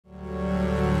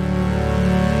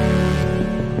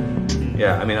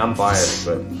Yeah, I mean, I'm biased,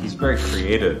 but he's very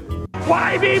creative.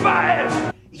 Why be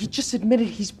biased? He just admitted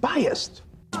he's biased.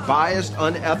 Biased,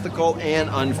 unethical, and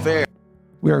unfair.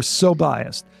 We are so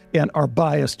biased, and our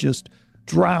bias just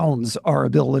drowns our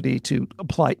ability to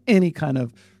apply any kind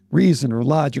of reason or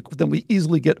logic. Then we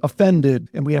easily get offended,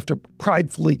 and we have to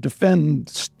pridefully defend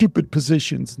stupid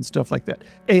positions and stuff like that.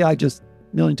 AI just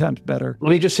a million times better. Let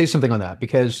me just say something on that,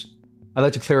 because I'd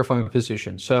like to clarify my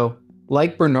position. So,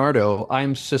 like Bernardo,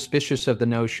 I'm suspicious of the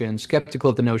notion, skeptical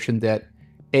of the notion that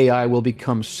AI will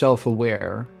become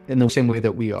self-aware in the same way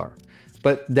that we are.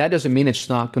 But that doesn't mean it's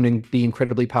not going to be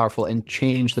incredibly powerful and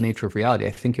change the nature of reality.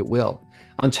 I think it will.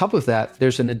 On top of that,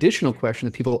 there's an additional question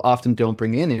that people often don't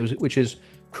bring in, which is,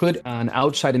 could an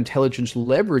outside intelligence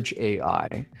leverage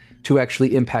AI to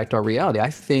actually impact our reality?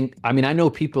 I know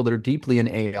people that are deeply in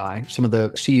AI, some of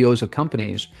the CEOs of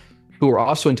companies who are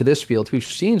also into this field, who've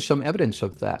seen some evidence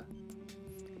of that.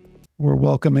 We're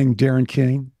welcoming Darren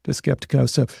King to Skeptiko.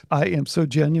 So I am so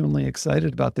genuinely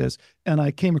excited about this. And I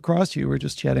came across you. We were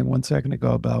just chatting 1 second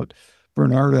ago about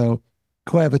Bernardo,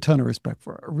 who I have a ton of respect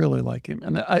for. I really like him.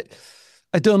 And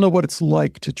I don't know what it's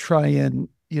like to try and,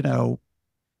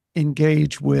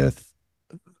 engage with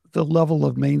the level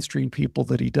of mainstream people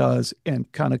that he does and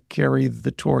kind of carry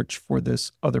the torch for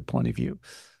this other point of view.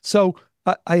 So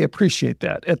I appreciate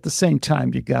that. At the same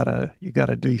time, you gotta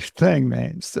do your thing,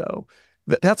 man. So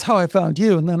that's how I found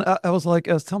you. And then I was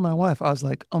telling my wife, I was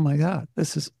like, oh my God,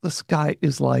 this guy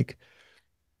is like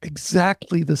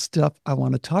exactly the stuff I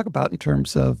want to talk about in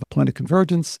terms of point of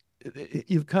convergence.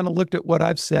 You've kind of looked at what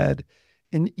I've said,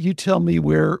 and you tell me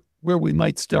where we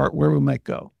might start, where we might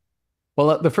go.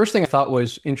 Well, the first thing I thought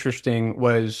was interesting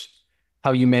was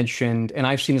how you mentioned, and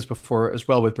I've seen this before as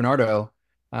well with Bernardo.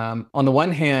 On the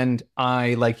one hand,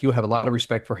 I, like you, have a lot of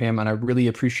respect for him, and I really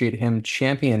appreciate him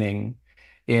championing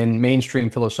in mainstream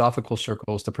philosophical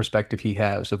circles the perspective he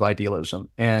has of idealism.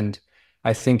 And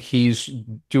I think he's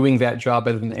doing that job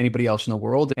better than anybody else in the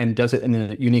world and does it in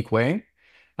a unique way.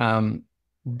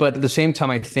 But at the same time,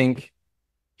 I think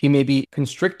he may be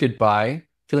constricted by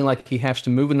feeling like he has to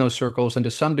move in those circles and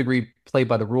to some degree play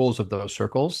by the rules of those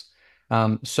circles.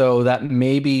 So that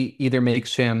maybe either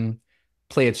makes him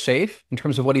play it safe in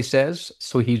terms of what he says,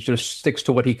 so he just sticks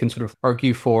to what he can sort of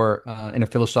argue for in a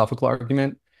philosophical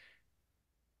argument.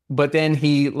 But then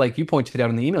he, like you pointed out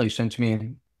in the email you sent to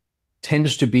me,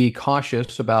 tends to be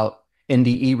cautious about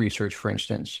NDE research, for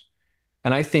instance.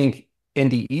 And I think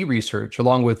NDE research,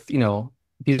 along with,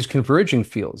 these converging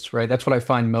fields, right? That's what I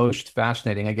find most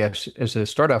fascinating, I guess, as a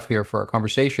start off here for our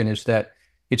conversation, is that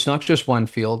it's not just one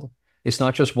field. It's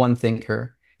not just one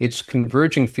thinker. It's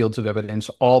converging fields of evidence,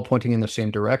 all pointing in the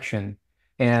same direction.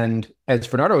 And as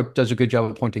Bernardo does a good job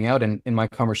of pointing out, and in my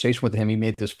conversation with him, he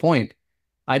made this point,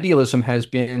 idealism has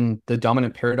been the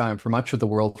dominant paradigm for much of the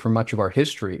world, for much of our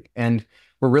history. And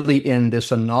we're really in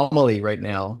this anomaly right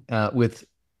now with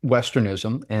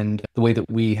Westernism and the way that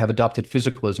we have adopted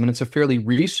physicalism. And it's a fairly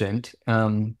recent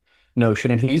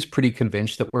notion, and he's pretty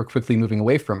convinced that we're quickly moving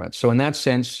away from it. So in that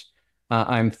sense,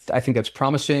 I think that's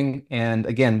promising. And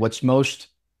again, what's most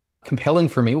compelling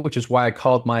for me, which is why I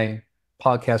called my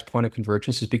podcast Point of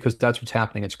Convergence, is because that's what's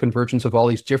happening. It's convergence of all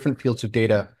these different fields of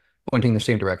data pointing in the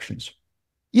same directions.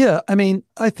 Yeah, I mean,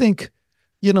 I think,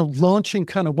 launching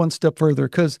kind of one step further,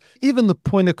 because even the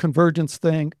point of convergence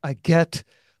thing, I get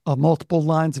multiple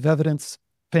lines of evidence,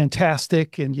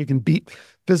 fantastic, and you can beat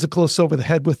physicalists over the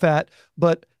head with that.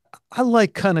 But I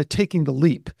like kind of taking the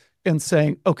leap and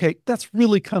saying, okay, that's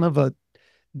really kind of a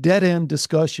dead-end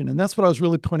discussion. And that's what I was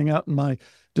really pointing out in my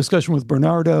discussion with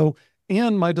Bernardo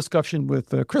and my discussion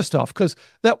with Christoph, because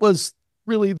that was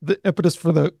really the impetus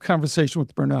for the conversation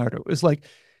with Bernardo. Is like,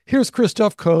 here's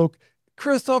Christoph Koch.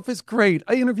 Christoph is great.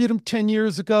 I interviewed him 10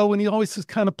 years ago, and he always has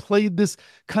kind of played this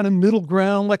kind of middle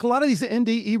ground. Like a lot of these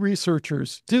NDE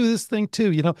researchers do this thing too,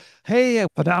 hey,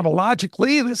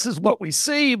 phenomenologically, this is what we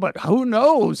see, but who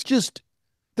knows? Just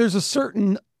there's a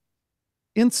certain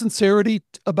insincerity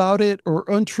about it or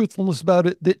untruthfulness about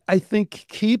it that I think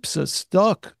keeps us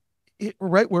stuck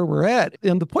right where we're at.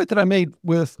 And the point that I made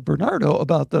with Bernardo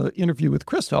about the interview with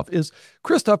Christoph is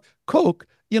Christoph Koch,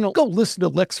 go listen to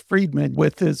Lex Friedman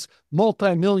with his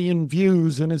multi-million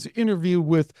views and his interview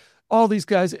with all these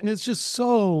guys. And it's just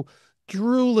so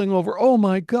drooling over, oh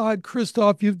my God,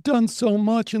 Christoph, you've done so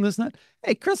much in this and that.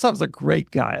 Hey, Christoph's a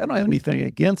great guy. I don't have anything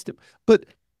against him. But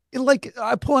like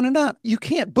I pointed out, you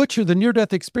can't butcher the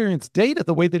near-death experience data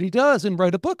the way that he does and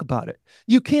write a book about it.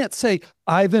 You can't say,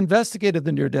 I've investigated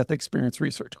the near-death experience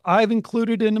research. I've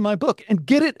included it in my book and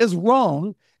get it as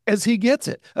wrong as he gets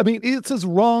it. I mean, it's as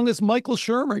wrong as Michael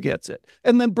Shermer gets it.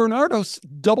 And then Bernardo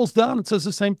doubles down and says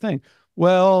the same thing.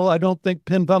 well, I don't think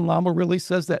Pin von Lommel really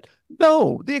says that.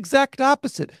 No, the exact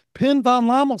opposite. Pin von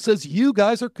Lommel says you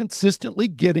guys are consistently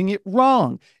getting it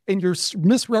wrong and you're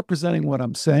misrepresenting what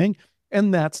I'm saying.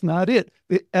 And that's not it.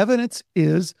 The evidence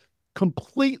is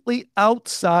completely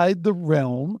outside the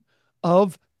realm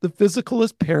of the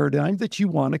physicalist paradigm that you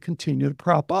want to continue to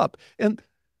prop up. And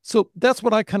so that's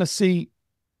what I kind of see,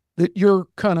 that you're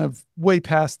kind of way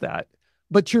past that,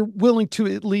 but you're willing to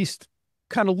at least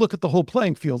kind of look at the whole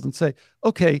playing field and say,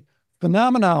 okay,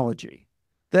 phenomenology,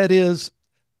 that is,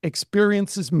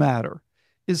 experiences matter,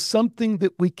 is something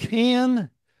that we can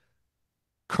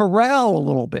corral a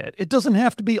little bit. It doesn't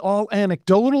have to be all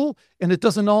anecdotal, and it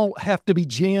doesn't all have to be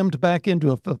jammed back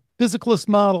into a physicalist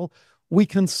model. We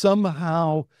can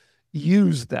somehow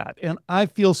use that. And I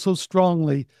feel so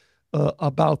strongly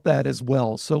about that as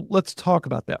well. So let's talk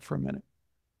about that for a minute.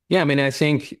 Yeah, I mean, I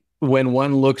think when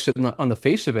one looks at on the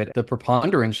face of it, the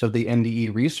preponderance of the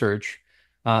NDE research,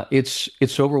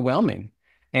 it's overwhelming.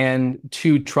 And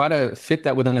to try to fit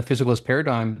that within a physicalist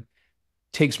paradigm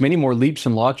takes many more leaps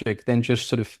in logic than just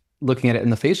sort of looking at it in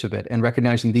the face of it and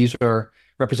recognizing these are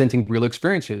representing real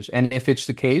experiences. And if it's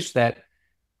the case that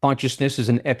consciousness is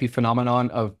an epiphenomenon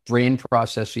of brain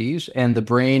processes and the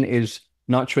brain is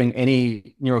not showing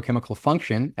any neurochemical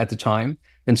function at the time,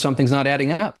 then something's not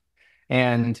adding up.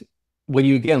 And when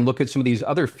you, again, look at some of these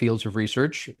other fields of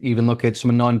research, even look at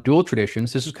some non-dual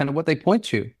traditions, this is kind of what they point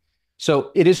to.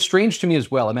 So it is strange to me as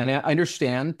well. I mean, I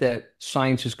understand that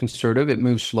science is conservative. It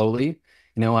moves slowly.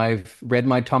 You know, I've read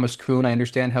my Thomas Kuhn. I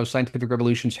understand how scientific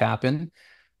revolutions happen.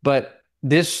 But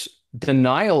this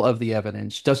denial of the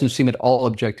evidence doesn't seem at all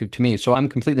objective to me. So I'm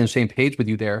completely on the same page with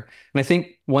you there. And I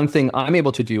think one thing I'm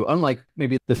able to do, unlike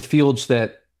maybe the fields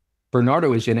that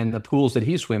Bernardo is in and the pools that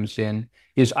he swims in,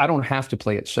 is I don't have to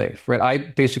play it safe, right? I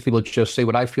basically will just say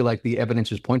what I feel like the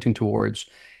evidence is pointing towards,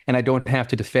 and I don't have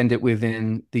to defend it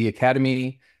within the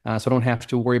academy. So I don't have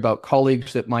to worry about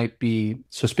colleagues that might be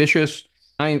suspicious.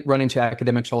 I run into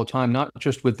academics all the time, not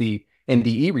just with the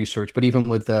NDE research, but even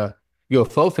with the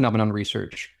UFO phenomenon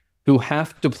research, who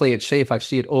have to play it safe. I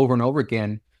see it over and over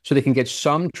again so they can get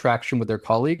some traction with their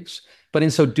colleagues. But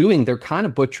in so doing, they're kind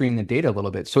of butchering the data a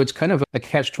little bit. So it's kind of a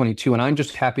catch-22. And I'm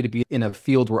just happy to be in a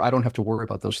field where I don't have to worry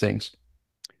about those things.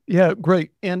 Yeah,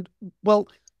 great. And well,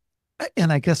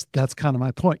 and I guess that's kind of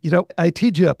my point. You know, I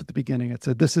teed you up at the beginning. I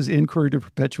said, this is inquiry to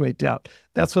perpetuate doubt.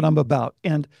 That's what I'm about.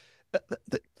 And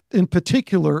in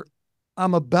particular,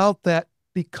 I'm about that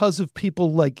because of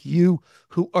people like you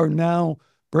who are now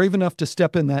brave enough to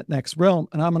step in that next realm.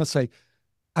 And I'm going to say,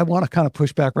 I want to kind of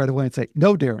push back right away and say,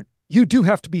 no, Darren, you do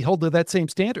have to be held to that same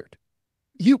standard.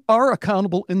 You are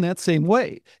accountable in that same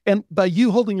way. And by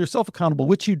you holding yourself accountable,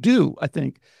 which you do, I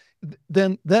think,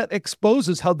 then that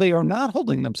exposes how they are not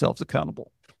holding themselves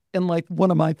accountable. And like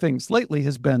one of my things lately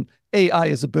has been AI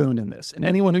is a boon in this. And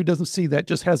anyone who doesn't see that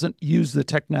just hasn't used the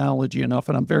technology enough.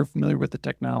 And I'm very familiar with the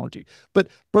technology. But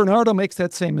Bernardo makes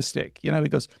that same mistake. You know, he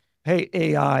goes, hey,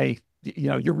 AI, you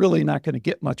know, you're really not going to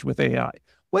get much with AI.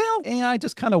 Well, AI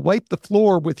just kind of wiped the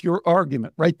floor with your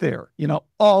argument right there, you know,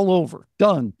 all over,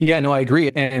 done. Yeah, no, I agree.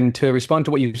 And to respond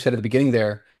to what you said at the beginning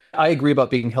there, I agree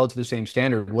about being held to the same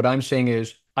standard. What I'm saying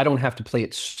is I don't have to play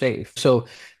it safe. So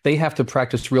they have to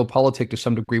practice realpolitik to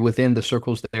some degree within the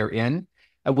circles that they're in,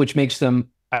 which makes them,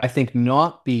 I think,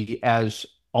 not be as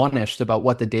honest about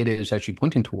what the data is actually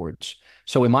pointing towards.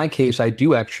 So in my case, I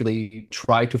do actually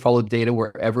try to follow the data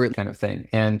wherever it kind of thing.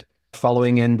 And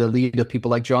following in the lead of people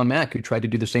like John Mack, who tried to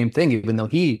do the same thing, even though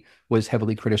he was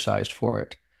heavily criticized for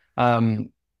it.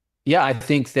 Yeah, I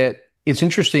think that it's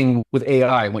interesting with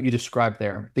AI, what you described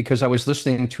there, because I was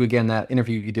listening to, again, that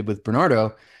interview you did with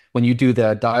Bernardo, when you do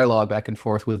the dialogue back and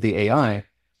forth with the AI.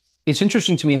 It's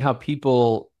interesting to me how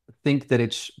people think that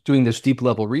it's doing this deep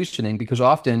level reasoning, because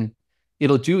often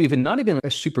it'll do even not even a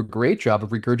super great job of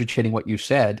regurgitating what you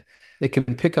said. It can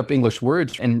pick up English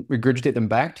words and regurgitate them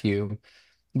back to you.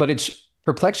 But it's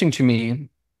perplexing to me,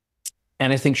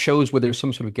 and I think shows where there's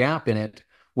some sort of gap in it,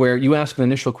 where you ask an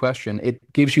initial question, it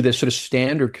gives you this sort of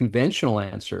standard conventional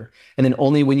answer. And then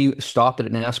only when you stop it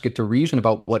and ask it to reason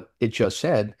about what it just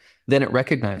said, then it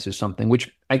recognizes something, which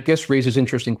I guess raises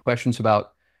interesting questions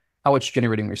about how it's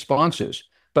generating responses.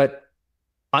 But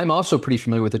I'm also pretty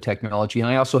familiar with the technology, and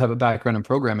I also have a background in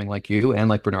programming like you and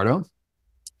like Bernardo.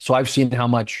 So I've seen how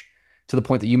much, to the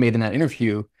point that you made in that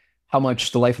interview, how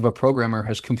much the life of a programmer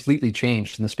has completely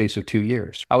changed in the space of 2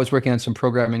 years. I was working on some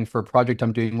programming for a project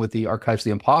I'm doing with the Archives of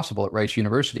the Impossible at Rice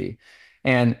University.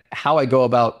 And how I go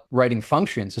about writing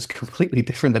functions is completely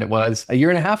different than it was a year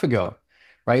and a half ago,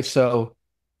 right? So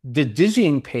the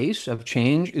dizzying pace of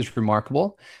change is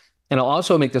remarkable. And I'll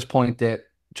also make this point that,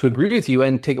 to agree with you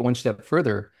and take it one step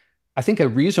further, I think a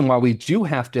reason why we do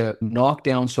have to knock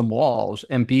down some walls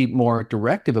and be more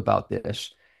directive about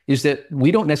this is that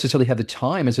we don't necessarily have the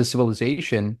time as a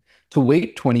civilization to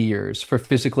wait 20 years for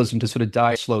physicalism to sort of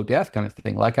die a slow death kind of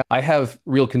thing. Like I have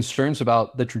real concerns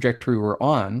about the trajectory we're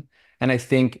on. And I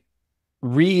think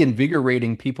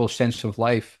reinvigorating people's sense of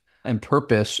life and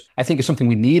purpose, I think is something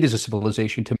we need as a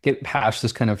civilization to get past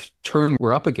this kind of turn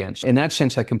we're up against. In that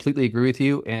sense, I completely agree with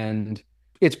you. And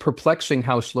it's perplexing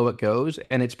how slow it goes.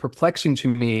 And it's perplexing to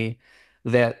me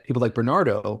that people like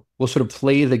Bernardo will sort of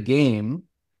play the game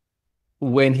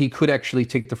when he could actually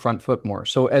take the front foot more.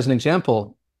 So as an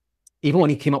example, even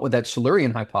when he came up with that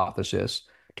Silurian hypothesis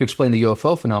to explain the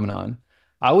UFO phenomenon,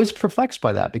 I was perplexed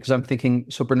by that because I'm thinking,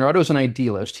 so Bernardo's an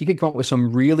idealist. He could come up with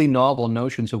some really novel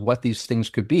notions of what these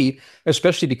things could be,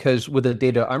 especially because with the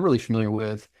data I'm really familiar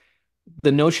with,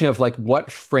 the notion of like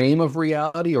what frame of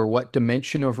reality or what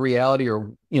dimension of reality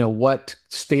or, what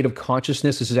state of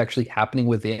consciousness is actually happening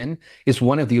within is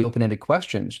one of the open-ended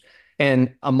questions.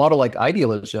 And a model like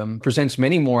idealism presents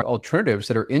many more alternatives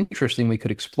that are interesting we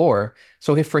could explore.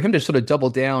 So if for him to sort of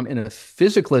double down in a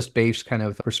physicalist-based kind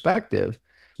of perspective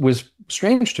was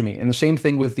strange to me. And the same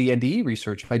thing with the NDE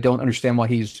research. I don't understand why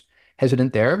he's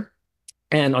hesitant there.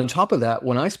 And on top of that,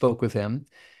 when I spoke with him,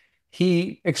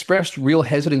 he expressed real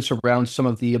hesitance around some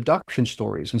of the abduction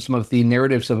stories and some of the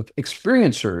narratives of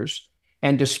experiencers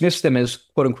and dismissed them as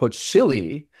quote unquote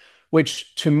silly,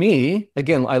 which to me,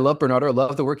 again, I love Bernardo, I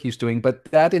love the work he's doing, but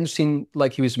that didn't seem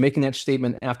like he was making that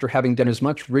statement after having done as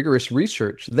much rigorous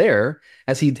research there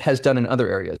as he has done in other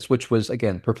areas, which was,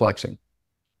 again, perplexing.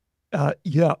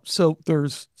 Yeah, so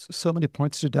there's so many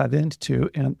points to dive into,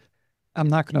 and I'm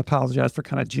not going to apologize for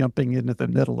kind of jumping into the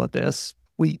middle of this.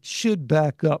 We should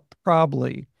back up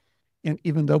probably, and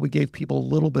even though we gave people a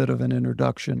little bit of an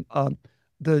introduction,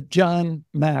 the John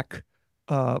Mack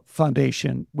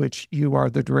Foundation, which you are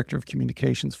the director of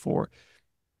communications for.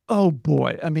 Oh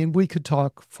boy, I mean, we could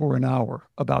talk for an hour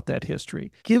about that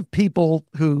history. Give people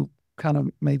who kind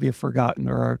of maybe have forgotten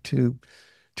or are too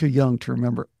young to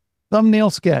remember. Thumbnail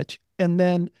sketch, and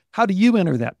then how do you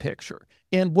enter that picture?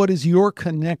 And what is your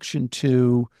connection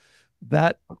to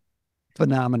that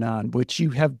phenomenon, which you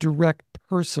have direct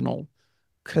personal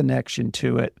connection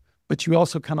to it, but you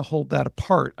also kind of hold that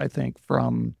apart, I think,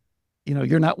 from,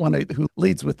 you're not one who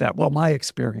leads with that. Well, my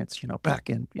experience, back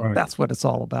in, right. That's what it's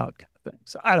all about kind of thing.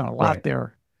 So I don't know, a lot Right.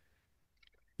 there.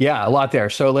 Yeah, a lot there.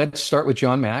 So let's start with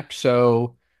John Mack.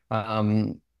 So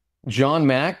John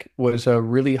Mack was a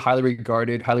really highly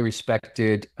regarded, highly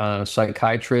respected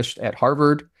psychiatrist at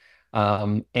Harvard,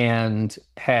 and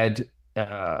had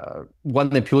won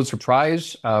the Pulitzer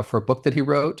Prize for a book that he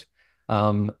wrote,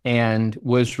 and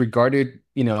was regarded,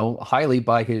 highly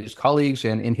by his colleagues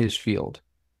and in his field.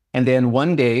 And then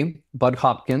one day, Bud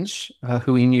Hopkins,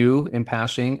 who he knew in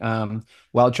passing,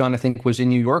 while John, I think, was in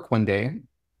New York one day,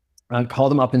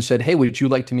 called him up and said, "Hey, would you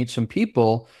like to meet some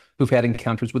people who've had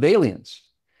encounters with aliens?"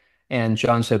 And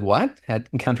John said, "What? Had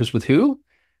encounters with who?"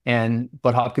 And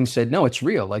Bud Hopkins said, "No, it's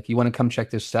real. Like, you want to come check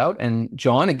this out?" And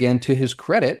John, again, to his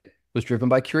credit, was driven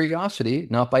by curiosity,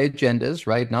 not by agendas,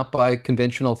 right? Not by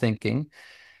conventional thinking.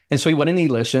 And so he went and he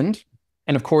listened.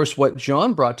 And of course, what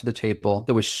John brought to the table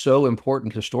that was so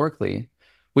important historically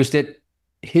was that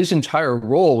his entire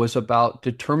role was about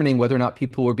determining whether or not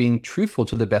people were being truthful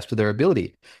to the best of their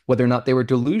ability, whether or not they were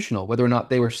delusional, whether or not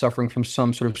they were suffering from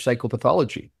some sort of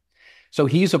psychopathology. So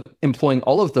he's employing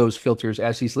all of those filters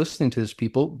as he's listening to these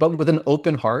people, but with an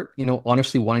open heart,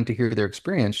 honestly wanting to hear their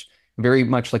experience, very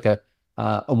much like a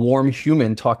warm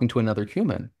human talking to another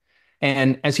human.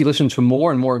 And as he listened to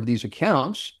more and more of these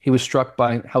accounts, he was struck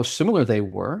by how similar they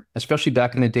were, especially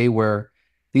back in the day where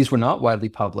these were not widely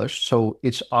published. So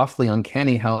it's awfully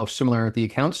uncanny how similar the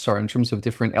accounts are in terms of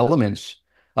different elements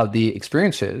of the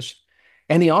experiences.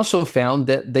 And he also found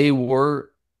that they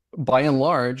were, by and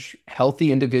large,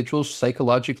 healthy individuals,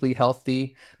 psychologically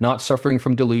healthy, not suffering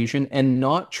from delusion, and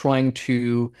not trying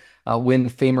to win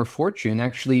fame or fortune,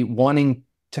 actually wanting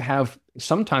to have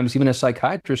sometimes even a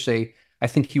psychiatrist say, "I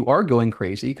think you are going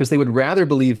crazy," because they would rather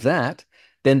believe that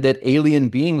than that alien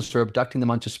beings are abducting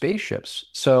them onto spaceships.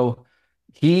 So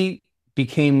he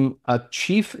became a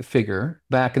chief figure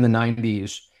back in the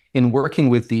 90s in working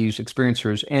with these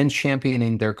experiencers and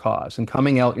championing their cause and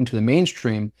coming out into the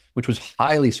mainstream, which was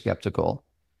highly skeptical.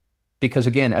 Because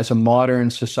again, as a modern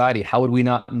society, how would we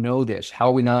not know this? How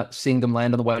are we not seeing them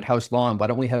land on the White House lawn? Why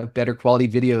don't we have better quality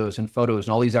videos and photos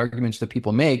and all these arguments that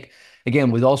people make? Again,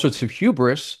 with all sorts of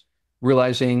hubris,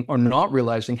 realizing or not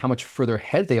realizing how much further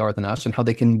ahead they are than us and how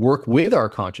they can work with our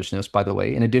consciousness, by the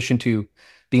way, in addition to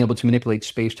being able to manipulate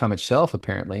space-time itself,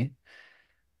 apparently.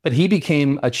 But he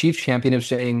became a chief champion of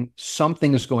saying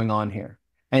something is going on here.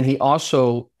 And he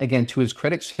also, again, to his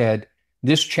credit, said,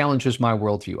 this challenges my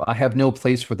worldview. I have no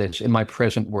place for this in my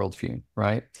present worldview,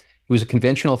 right? He was a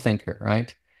conventional thinker,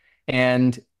 right?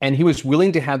 And he was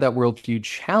willing to have that worldview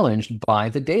challenged by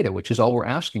the data, which is all we're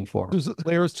asking for. There's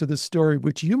layers to this story,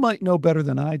 which you might know better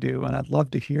than I do, and I'd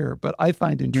love to hear, but I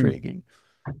find intriguing.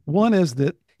 One is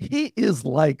that he is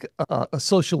like a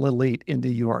social elite in New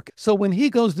York. So when he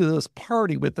goes to this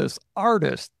party with this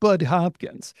artist, Bud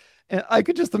Hopkins, and I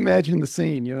could just imagine the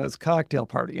scene, this cocktail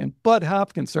party, and Bud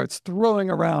Hopkins starts throwing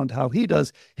around how he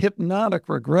does hypnotic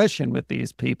regression with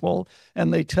these people,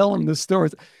 and they tell him this story.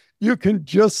 You can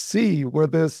just see where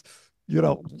this,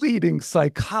 leading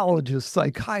psychologist,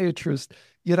 psychiatrist,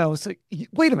 say,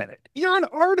 wait a minute, you're an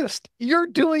artist. You're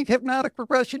doing hypnotic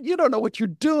regression. You don't know what you're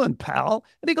doing, pal.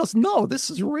 And he goes, no, this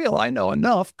is real. I know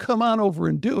enough. Come on over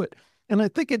and do it. And I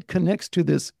think it connects to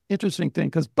this interesting thing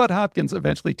because Bud Hopkins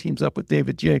eventually teams up with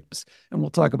David Jacobs, and we'll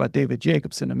talk about David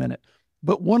Jacobs in a minute.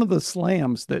 But one of the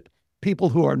slams that people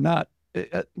who are not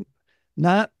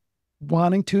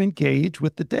wanting to engage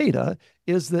with the data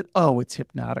is that, oh, it's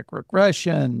hypnotic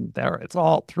regression.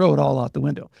 Throw it all out the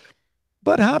window.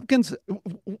 But Hopkins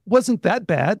wasn't that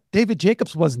bad. David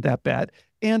Jacobs wasn't that bad.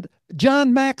 And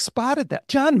John Mack spotted that.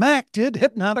 John Mack did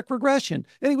hypnotic regression,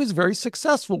 and he was very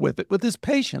successful with it, with his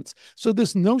patients. So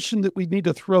this notion that we need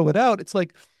to throw it out, it's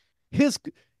like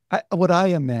what I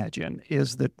imagine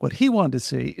is that what he wanted to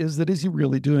see is that is he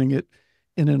really doing it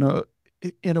in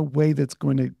a way that's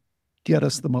going to get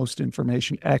us the most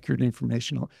information, accurate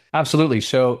information? Absolutely.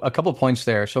 So a couple of points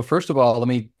there. So first of all, let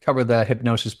me cover the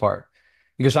hypnosis part,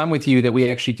 because I'm with you that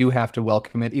we actually do have to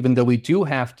welcome it, even though we do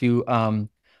have to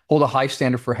hold a high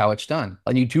standard for how it's done.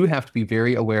 And you do have to be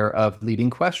very aware of leading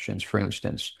questions, for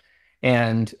instance.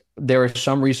 And there are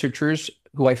some researchers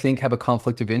who I think have a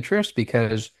conflict of interest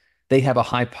because they have a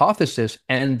hypothesis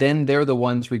and then they're the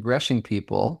ones regressing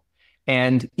people.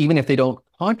 And even if they don't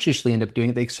consciously end up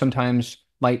doing it, they sometimes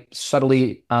might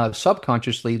subtly,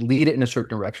 subconsciously lead it in a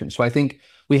certain direction. So I think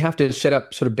we have to set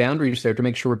up sort of boundaries there to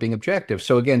make sure we're being objective.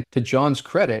 So again, to John's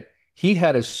credit, he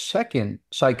had a second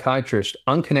psychiatrist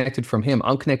unconnected from him,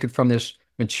 unconnected from this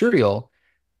material,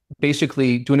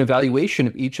 basically do an evaluation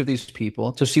of each of these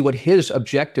people to see what his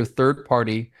objective third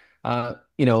party,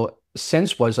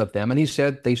 sense was of them. And he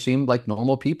said, they seem like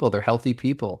normal people. They're healthy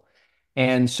people.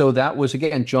 And so that was,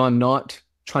 again, John not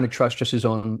trying to trust just his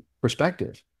own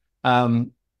perspective.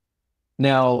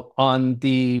 Now, on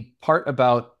the part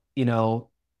about,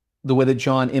 the way that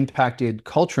John impacted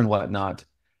culture and whatnot,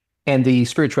 and the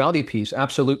spirituality piece,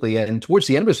 absolutely. And towards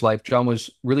the end of his life, John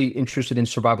was really interested in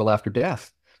survival after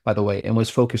death, by the way, and was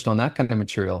focused on that kind of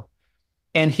material.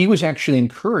 And he was actually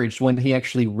encouraged when he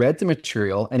actually read the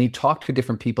material and he talked to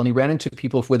different people and he ran into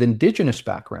people with indigenous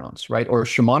backgrounds, right, or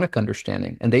shamanic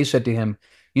understanding. And they said to him,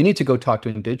 you need to go talk to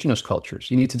indigenous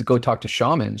cultures. You need to go talk to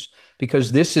shamans,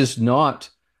 because this is not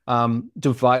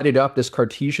divided up. This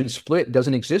Cartesian split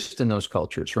doesn't exist in those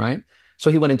cultures, right? So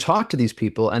he went and talked to these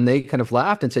people and they kind of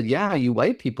laughed and said, yeah, you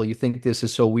white people, you think this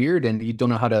is so weird and you don't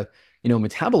know how to,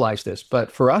 metabolize this.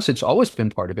 But for us, it's always been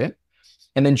part of it.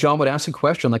 And then John would ask a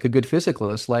question like a good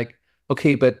physicalist, like,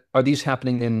 okay, but are these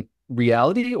happening in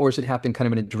reality or is it happening kind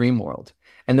of in a dream world?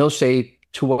 And they'll say,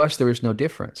 to us, there is no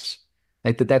difference.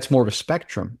 Like that's more of a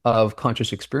spectrum of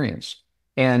conscious experience.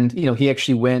 And, he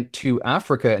actually went to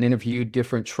Africa and interviewed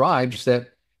different tribes that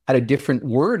had a different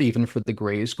word even for the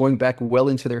grays, going back well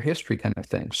into their history kind of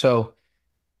thing. So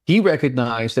he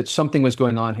recognized that something was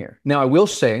going on here. Now, I will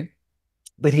say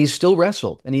that he still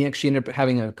wrestled, and he actually ended up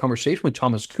having a conversation with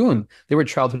Thomas Kuhn. They were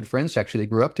childhood friends, actually. They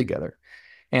grew up together.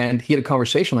 And he had a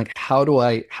conversation like, how do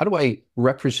I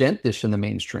represent this in the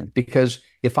mainstream? Because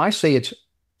if I say it's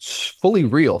fully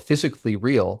real, physically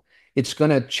real, it's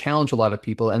going to challenge a lot of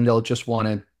people, and they'll just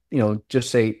want to,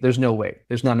 just say, there's no way,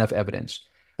 there's not enough evidence.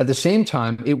 At the same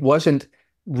time, it wasn't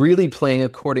really playing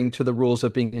according to the rules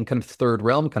of being in kind of third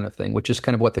realm kind of thing, which is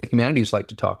kind of what the humanities like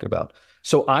to talk about.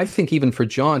 So I think even for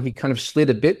John, he kind of slid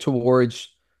a bit towards,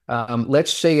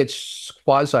 let's say it's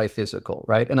quasi-physical,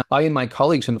 right? And I and my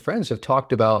colleagues and friends have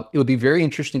talked about, it would be very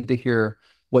interesting to hear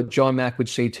what John Mack would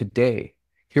say today,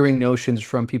 hearing notions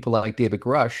from people like David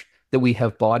Grush that we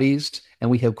have bodies and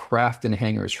we have craft and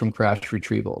hangers from crash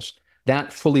retrievals.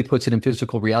 That fully puts it in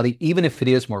physical reality, even if it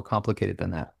is more complicated than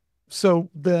that.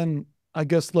 So then I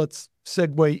guess let's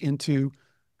segue into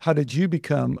how did you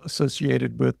become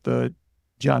associated with the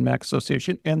John Mack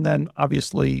Association? And then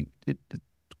obviously it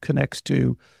connects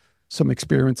to some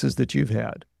experiences that you've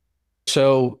had.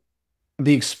 So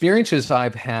the experiences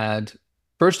I've had,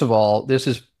 first of all, this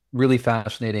is really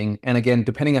fascinating. And again,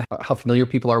 depending on how familiar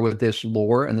people are with this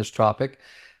lore and this topic,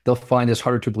 they'll find this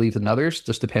harder to believe than others.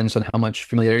 Just depends on how much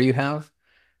familiarity you have.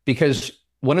 Because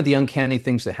one of the uncanny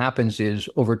things that happens is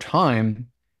over time,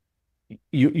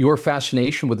 your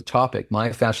fascination with the topic,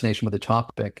 my fascination with the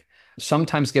topic,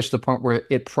 sometimes gets to the point where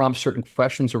it prompts certain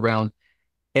questions around,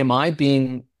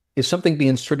 is something being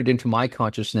inserted into my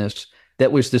consciousness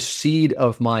that was the seed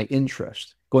of my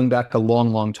interest going back a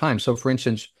long, long time? So for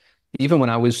instance, even when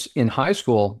I was in high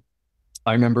school,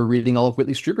 I remember reading all of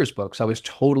Whitley Strieber's books. I was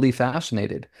totally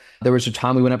fascinated. There was a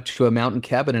time we went up to a mountain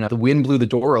cabin and the wind blew the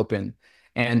door open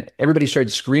and everybody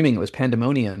started screaming. It was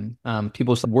pandemonium.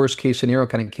 People's worst case scenario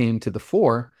kind of came to the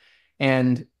fore.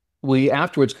 And we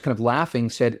afterwards kind of laughing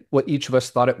said what each of us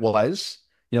thought it was.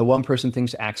 One person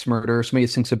thinks axe murder, somebody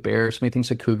thinks a bear, somebody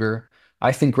thinks a cougar.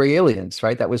 I think gray aliens,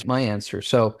 right? That was my answer.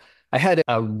 So I had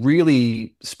a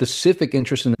really specific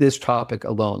interest in this topic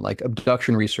alone, like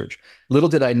abduction research. Little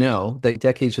did I know that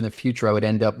decades in the future, I would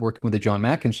end up working with the John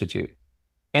Mack Institute.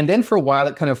 And then for a while,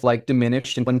 it kind of like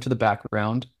diminished and went into the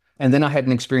background. And then I had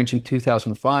an experience in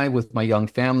 2005 with my young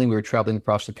family. We were traveling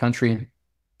across the country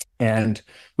and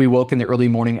we woke in the early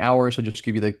morning hours. I'll just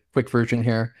give you the quick version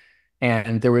here.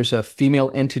 And there was a female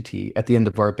entity at the end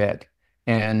of our bed.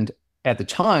 And at the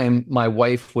time, my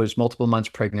wife was multiple months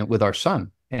pregnant with our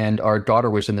son, and our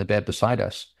daughter was in the bed beside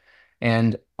us.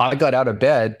 And I got out of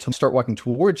bed to start walking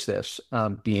towards this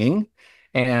being,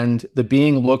 and the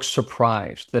being looked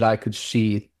surprised that I could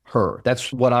see her.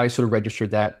 That's what I sort of registered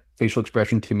that facial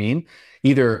expression to mean.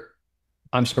 Either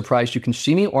I'm surprised you can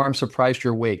see me, or I'm surprised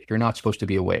you're awake. You're not supposed to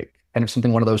be awake. And it's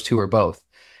something, one of those two or both.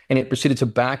 And it proceeded to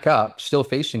back up, still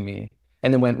facing me,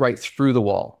 and then went right through the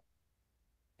wall.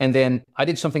 And then I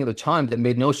did something at the time that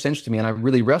made no sense to me, and I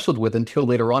really wrestled with until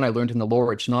later on I learned in the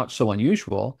lore it's not so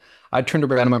unusual. I turned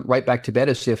around and went right back to bed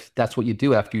as if that's what you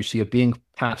do after you see a being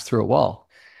pass through a wall.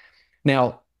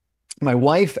 Now, my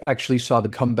wife actually saw the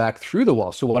come back through the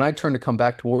wall. So when I turned to come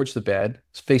back towards the bed,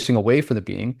 facing away from the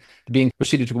being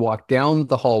proceeded to walk down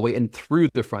the hallway and through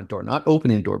the front door, not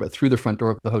opening the door, but through the front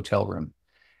door of the hotel room.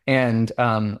 And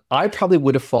I probably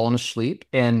would have fallen asleep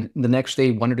and the next day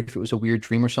wondered if it was a weird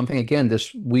dream or something. Again,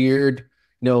 this weird,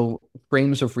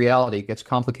 frames of reality gets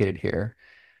complicated here.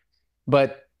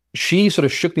 But she sort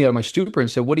of shook me out of my stupor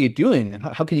and said, "What are you doing?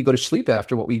 How can you go to sleep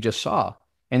after what we just saw?"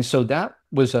 And so that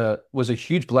was a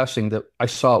huge blessing that I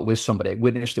saw it with somebody. I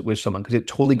witnessed it with someone, because it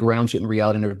totally grounds it in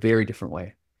reality in a very different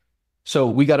way. So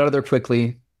we got out of there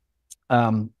quickly.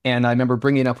 And I remember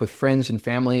bringing it up with friends and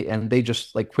family, and they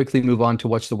just like quickly move on to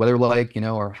what's the weather like,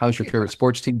 or how's your favorite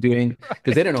sports team doing?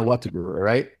 Because they don't know what to do,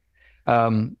 right?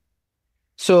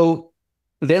 So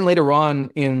then later on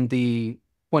in the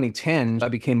 2010s, I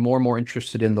became more and more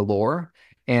interested in the lore.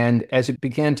 And as it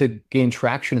began to gain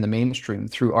traction in the mainstream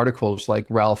through articles like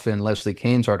Ralph and Leslie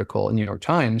Kane's article in the New York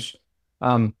Times,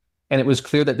 and it was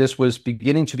clear that this was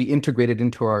beginning to be integrated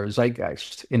into our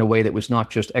zeitgeist in a way that was not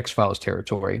just X-Files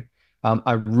territory.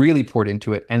 I really poured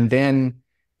into it. And then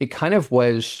it kind of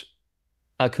was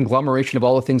a conglomeration of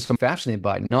all the things I'm fascinated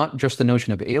by, not just the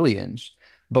notion of aliens,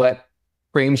 but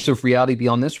frames of reality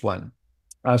beyond this one,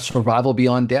 survival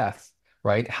beyond death,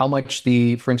 right? How much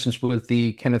for instance, with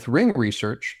the Kenneth Ring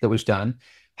research that was done,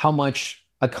 how much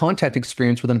a contact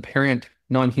experience with an apparent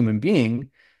non-human being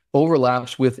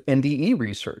overlaps with NDE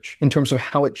research in terms of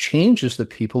how it changes the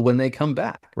people when they come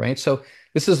back, right? So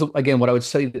this is, again, what I would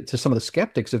say to some of the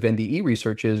skeptics of NDE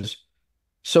research is,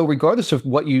 so regardless of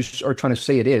what you are trying to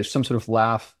say it is, some sort of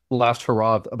last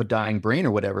hurrah of a dying brain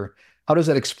or whatever, how does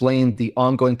that explain the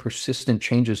ongoing persistent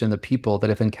changes in the people that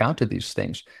have encountered these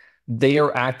things? They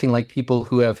are acting like people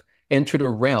who have entered a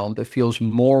realm that feels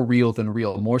more real than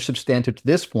real, more substantive to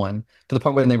this one, to the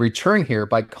point where when they return here,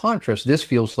 by contrast, this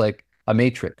feels like a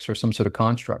matrix or some sort of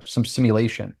construct, some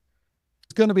simulation.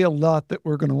 It's going to be a lot that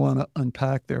we're going to want to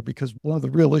unpack there, because one of the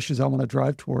real issues I want to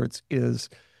drive towards is,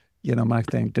 my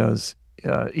thing, does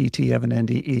ET have an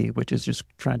NDE, which is just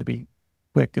trying to be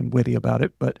quick and witty about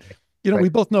it. But, right. We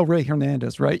both know Ray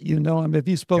Hernandez, right? Him. Have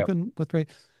you spoken with Ray?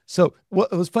 So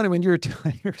it was funny when you were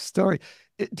telling your story.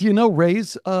 Do you know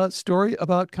Ray's story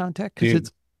about contact?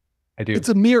 Because I do. It's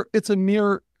a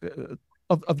mirror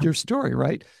of your story,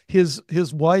 right? His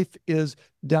wife is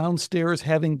downstairs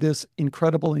having this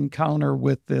incredible encounter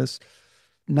with this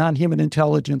non-human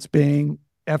intelligence being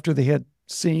after they had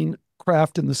seen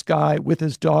craft in the sky with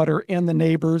his daughter and the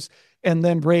neighbors. And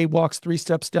then Ray walks 3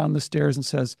 steps down the stairs and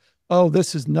says, "Oh,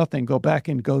 this is nothing. Go back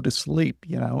and go to sleep,"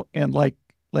 and like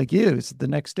the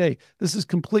next day. This is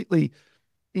completely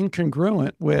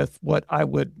incongruent with what I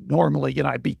would normally,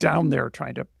 I'd be down there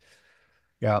trying to.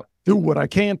 Yeah. do what I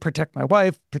can, protect my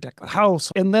wife, protect the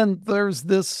house. And then there's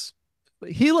this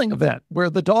healing event where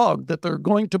the dog that they're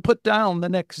going to put down the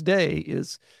next day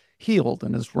is healed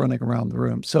and is running around the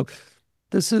room. So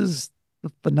this is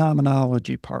the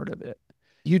phenomenology part of it.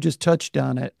 You just touched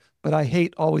on it, but I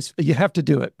hate always, you have to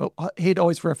do it, but I hate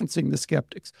always referencing the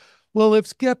skeptics. Well, if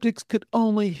skeptics could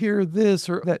only hear this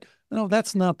or that, no,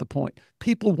 that's not the point.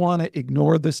 People want to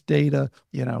ignore this data,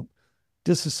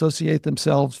 disassociate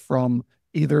themselves from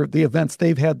either the events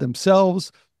they've had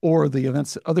themselves or the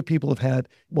events that other people have had.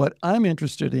 What I'm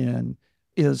interested in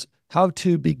is how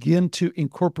to begin to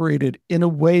incorporate it in a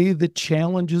way that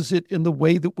challenges it in the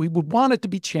way that we would want it to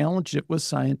be challenged. It was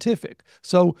scientific.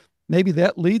 So maybe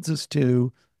that leads us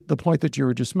to the point that you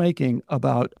were just making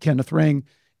about Kenneth Ring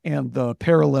and the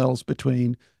parallels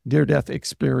between near-death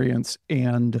experience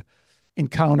and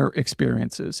encounter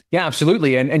experiences. Yeah,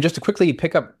 absolutely. And just to quickly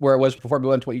pick up where I was before we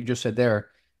went to what you just said there,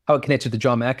 how it connects to the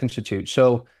John Mack Institute.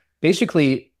 So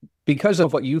basically, because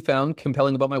of what you found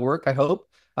compelling about my work, I hope,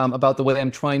 about the way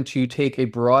I'm trying to take a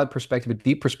broad perspective, a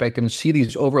deep perspective, and see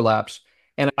these overlaps.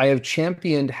 And I have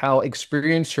championed how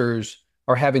experiencers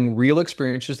are having real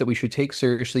experiences that we should take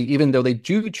seriously, even though they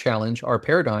do challenge our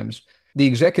paradigms. The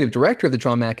executive director of the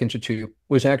John Mack Institute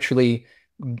was actually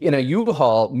in a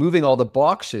U-Haul moving all the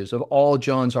boxes of all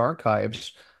John's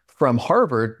archives from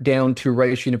Harvard down to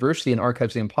Rice University and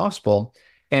Archives of the Impossible,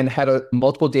 and had a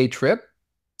multiple day trip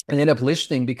and ended up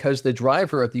listening because the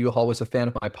driver of the U-Haul was a fan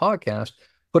of my podcast,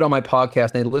 put on my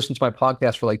podcast, and they listened to my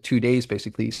podcast for like 2 days,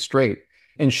 basically straight.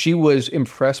 And she was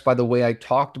impressed by the way I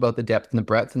talked about the depth and the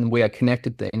breadth and the way I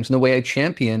connected things and the way I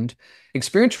championed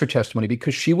experience for testimony,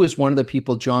 because she was one of the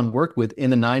people John worked with in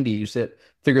the 90s that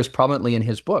figures prominently in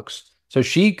his books. So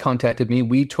she contacted me,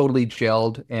 we totally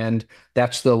gelled, and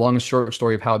that's the long and short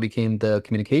story of how I became the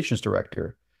communications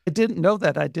director. I didn't know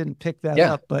that. I didn't pick that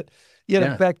up, but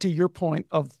back to your point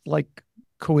of like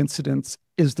coincidence,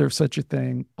 is there such a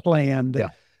thing? Planned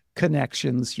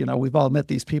connections. We've all met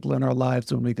these people in our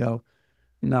lives when we go,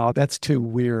 no, that's too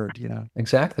weird.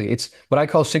 Exactly. It's what I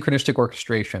call synchronistic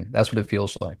orchestration. That's what it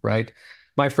feels like, right?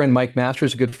 My friend Mike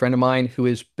Masters, a good friend of mine, who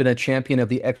has been a champion of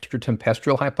the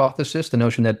extraterrestrial hypothesis, the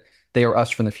notion that they are us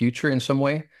from the future in some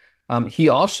way. He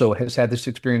also has had this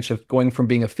experience of going from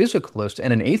being a physicalist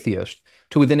and an atheist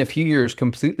to within a few years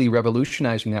completely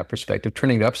revolutionizing that perspective,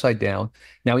 turning it upside down.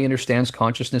 Now he understands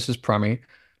consciousness is primary,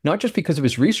 not just because of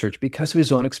his research, because of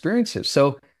his own experiences.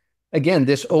 So again,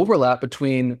 this overlap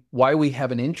between why we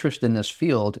have an interest in this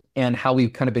field and how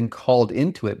we've kind of been called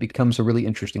into it becomes a really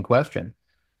interesting question.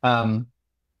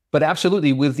 But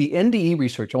absolutely, with the NDE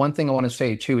research, one thing I want to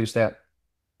say too is that,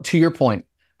 to your point,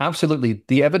 absolutely,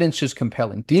 the evidence is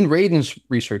compelling. Dean Radin's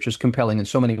research is compelling in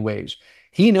so many ways.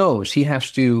 He knows he has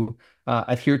to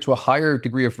adhere to a higher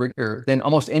degree of rigor than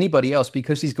almost anybody else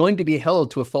because he's going to be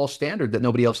held to a false standard that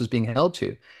nobody else is being held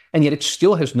to. And yet it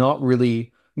still has not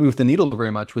really moved the needle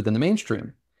very much within the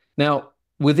mainstream. Now,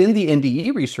 within the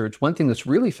NDE research, one thing that's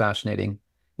really fascinating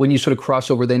when you sort of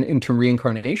cross over then into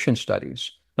reincarnation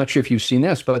studies, not sure if you've seen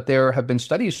this, but there have been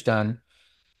studies done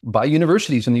by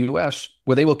universities in the US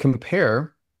where they will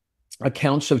compare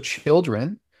accounts of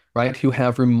children, right, who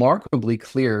have remarkably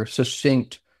clear,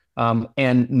 succinct,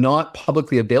 and not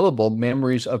publicly available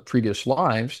memories of previous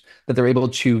lives that they're able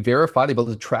to verify, they're able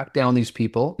to track down these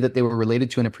people that they were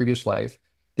related to in a previous life.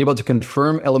 They're able to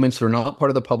confirm elements that are not part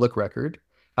of the public record,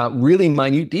 really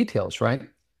minute details, right?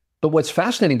 But what's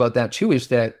fascinating about that too is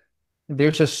that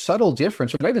there's a subtle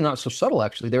difference, or maybe not so subtle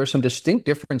actually, there are some distinct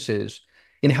differences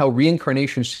in how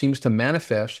reincarnation seems to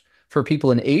manifest for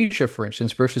people in Asia, for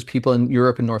instance, versus people in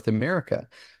Europe and North America.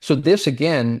 So this,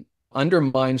 again,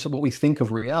 undermines what we think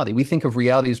of reality. We think of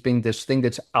reality as being this thing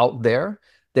that's out there,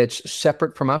 that's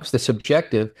separate from us, that's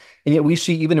subjective. And yet we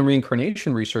see even in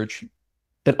reincarnation research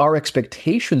that our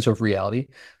expectations of reality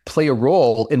play a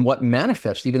role in what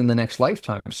manifests even in the next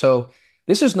lifetime. So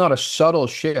this is not a subtle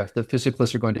shift that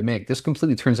physicalists are going to make. This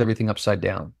completely turns everything upside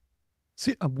down.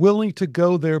 See, I'm willing to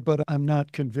go there, but I'm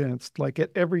not convinced. Like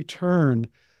at every turn,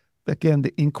 again,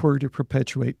 the inquiry to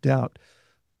perpetuate doubt.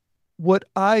 What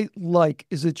I like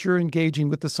is that you're engaging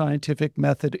with the scientific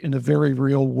method in a very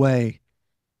real way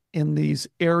in these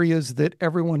areas that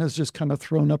everyone has just kind of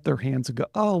thrown up their hands and go,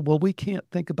 oh, well, we can't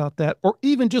think about that. Or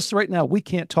even just right now, we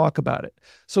can't talk about it.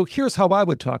 So here's how I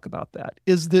would talk about that,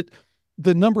 is that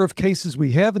the number of cases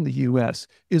we have in the US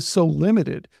is so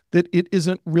limited that it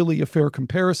isn't really a fair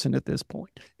comparison at this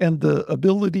point. And the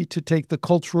ability to take the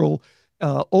cultural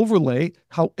overlay,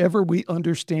 however we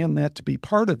understand that to be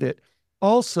part of it,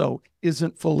 also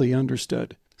isn't fully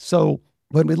understood. So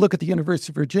when we look at the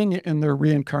University of Virginia and their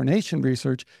reincarnation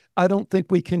research, I don't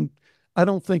think we can I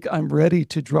don't think I'm ready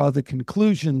to draw the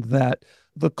conclusion that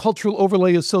the cultural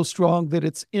overlay is so strong that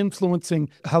it's influencing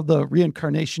how the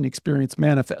reincarnation experience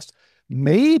manifests.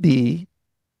 Maybe,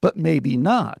 but maybe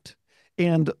not.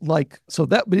 And so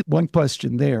that would be one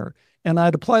question there. And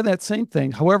I'd apply that same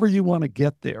thing, however you want to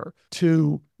get there,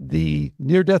 to the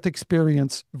near-death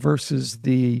experience versus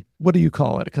the, what do you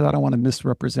call it? Because I don't want to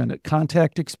misrepresent it,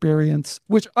 contact experience,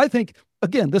 which I think,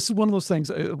 again, this is one of those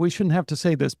things, we shouldn't have to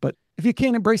say this, but if you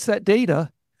can't embrace that data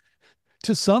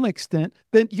to some extent,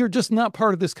 then you're just not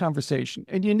part of this conversation.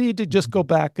 And you need to just go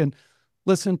back and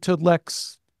listen to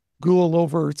Lex Gould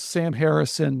over Sam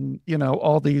Harris and,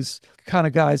 all these kind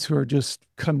of guys who are just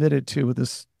committed to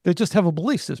this. They just have a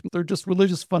belief system. They're just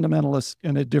religious fundamentalists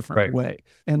in a different way.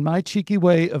 And my cheeky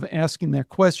way of asking that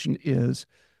question is,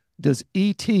 does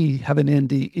ET have an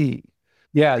NDE?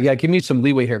 Yeah. Give me some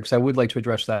leeway here because I would like to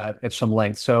address that at some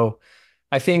length. So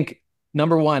I think,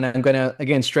 number one, I'm going to,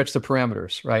 again, stretch the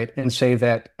parameters, right? And say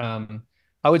that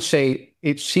I would say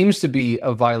it seems to be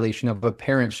a violation of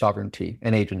apparent sovereignty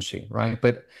and agency, right?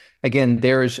 But again,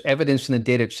 there's evidence in the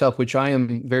data itself, which I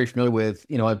am very familiar with,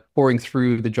 I'm pouring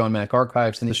through the John Mack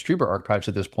archives and the Strieber archives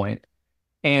at this point.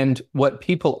 And what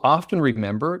people often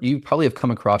remember, you probably have come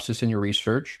across this in your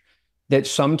research, that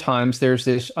sometimes there's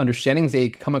this understanding they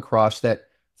come across that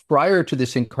prior to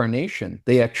this incarnation,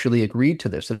 they actually agreed to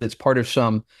this, that it's part of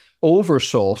some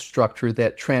oversoul structure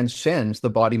that transcends the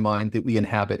body mind that we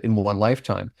inhabit in one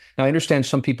lifetime. Now, I understand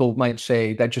some people might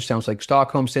say that just sounds like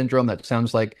Stockholm syndrome. That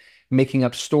sounds like making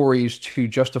up stories to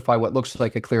justify what looks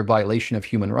like a clear violation of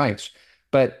human rights.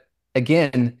 But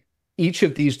again, each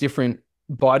of these different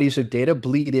bodies of data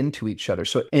bleed into each other.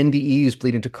 So NDEs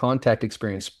bleed into contact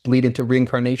experience, bleed into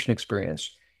reincarnation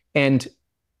experience. And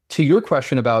to your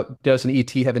question about does an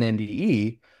ET have an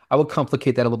NDE, I will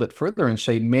complicate that a little bit further and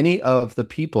say many of the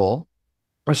people,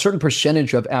 a certain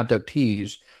percentage of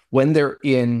abductees, when they're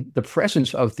in the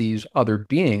presence of these other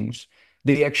beings,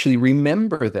 they actually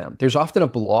remember them. There's often a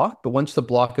block, but once the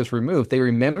block is removed, they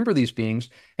remember these beings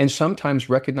and sometimes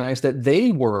recognize that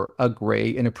they were a gray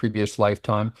in a previous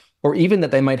lifetime, or even that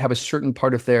they might have a certain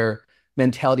part of their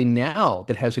mentality now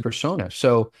that has a persona.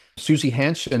 So Susie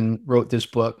Hansen wrote this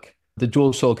book, The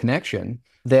Dual Soul Connection,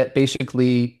 that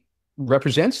basically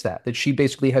represents that she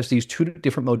basically has these two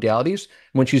different modalities.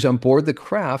 When she's on board the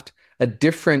craft, a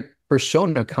different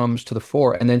persona comes to the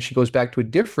fore, and then she goes back to a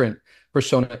different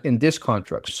persona in this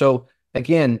construct. So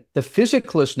again, the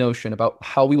physicalist notion about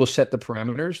how we will set the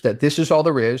parameters, that this is all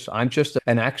there is, I'm just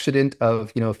an accident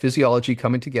of physiology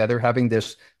coming together, having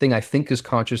this thing I think is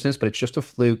consciousness, but it's just a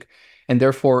fluke. And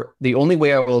therefore, the only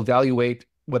way I will evaluate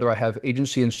whether I have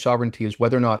agency and sovereignty is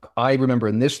whether or not I remember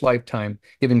in this lifetime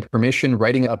giving permission,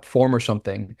 writing a form or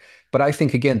something. But I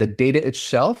think, again, the data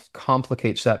itself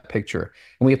complicates that picture,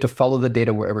 and we have to follow the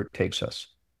data wherever it takes us.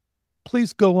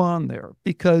 Please go on there,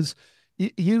 because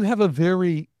you have a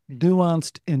very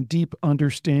nuanced and deep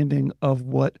understanding of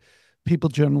what people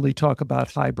generally talk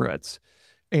about hybrids,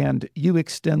 and you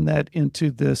extend that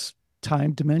into this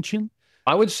time dimension.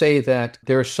 I would say that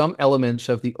there are some elements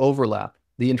of the overlap,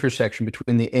 the intersection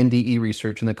between the NDE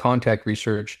research and the contact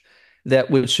research that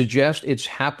would suggest it's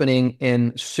happening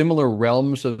in similar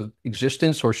realms of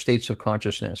existence or states of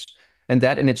consciousness. And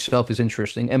that in itself is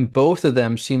interesting. And both of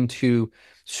them seem to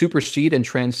supersede and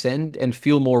transcend and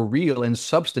feel more real and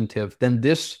substantive than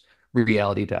this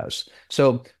reality does.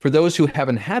 So for those who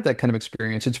haven't had that kind of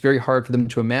experience, it's very hard for them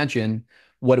to imagine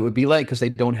what it would be like because they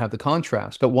don't have the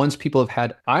contrast. But once people have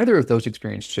had either of those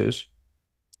experiences,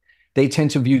 they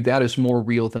tend to view that as more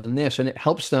real than this. And it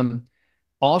helps them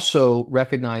also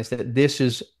recognize that this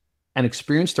is an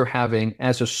experience they're having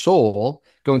as a soul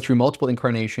going through multiple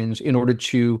incarnations in order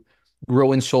to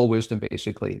grow in soul wisdom,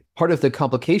 basically. Part of the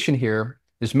complication here,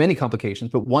 there's many complications,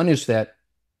 but one is that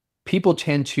people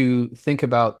tend to think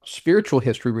about spiritual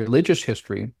history, religious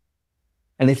history,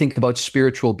 and they think about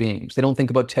spiritual beings. They don't think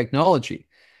about technology.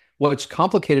 What's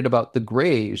complicated about the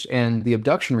grays and the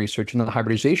abduction research and the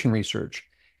hybridization research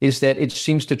is that it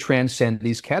seems to transcend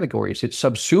these categories. It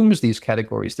subsumes these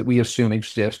categories that we assume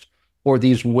exist, or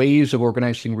these ways of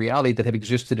organizing reality that have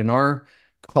existed in our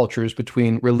cultures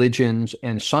between religions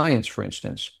and science, for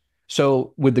instance.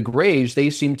 So with the grays, they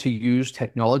seem to use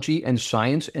technology and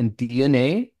science and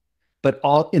DNA, but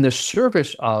all in the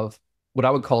service of what I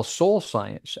would call soul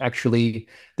science, actually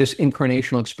this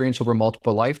incarnational experience over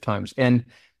multiple lifetimes. And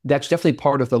that's definitely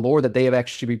part of the lore, that they have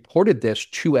actually reported this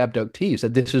to abductees,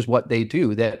 that this is what they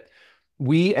do, that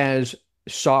we as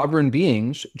sovereign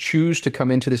beings choose to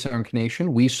come into this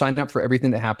incarnation. We sign up for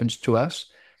everything that happens to us,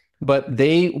 but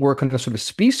they work on a sort of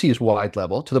species-wide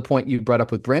level, to the point you brought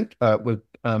up with Brent, with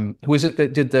who is it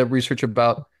that did the research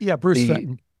about Yeah, Bruce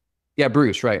Fenton. Yeah,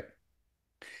 Bruce, right.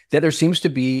 That there seems to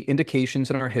be indications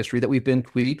in our history that we've been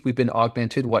tweaked, we've been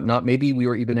augmented, whatnot. Maybe we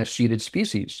were even a seeded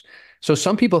species. So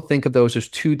some people think of those as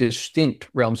two distinct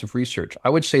realms of research. I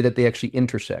would say that they actually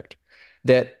intersect.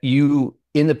 That you,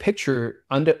 in the picture,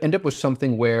 end up with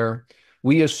something where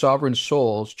we as sovereign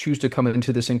souls choose to come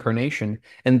into this incarnation,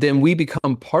 and then we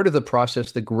become part of the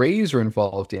process the Greys are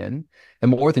involved in,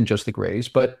 and more than just the Greys,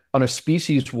 but on a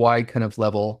species-wide kind of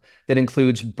level that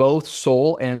includes both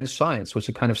soul and science, which is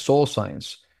a kind of soul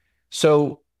science.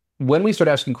 So when we start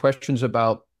asking questions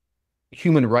about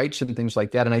human rights and things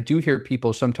like that, and I do hear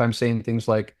people sometimes saying things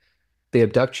like, they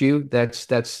abduct you,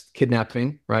 that's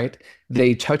kidnapping, right?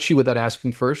 They touch you without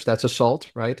asking first, that's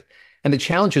assault, right? And the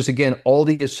challenge is, again, all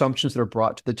the assumptions that are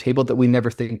brought to the table that we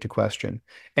never think to question.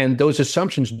 And those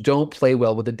assumptions don't play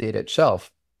well with the data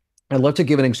itself. I'd love to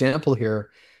give an example here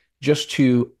just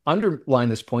to underline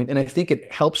this point, and I think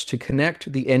it helps to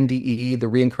connect the NDE, the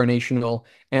reincarnational,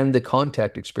 and the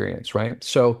contact experience, right?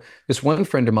 So this one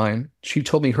friend of mine, she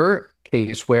told me her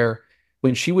case where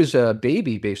when she was a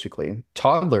baby, basically,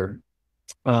 toddler,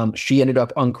 she ended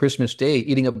up on Christmas Day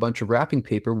eating a bunch of wrapping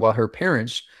paper while her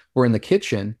parents were in the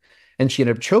kitchen, and she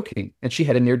ended up choking, and she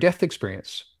had a near-death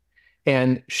experience.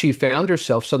 And she found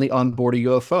herself suddenly on board a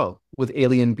UFO with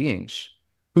alien beings,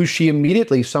 who she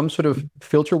immediately, some sort of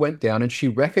filter went down and she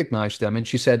recognized them and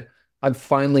she said, I'm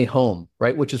finally home,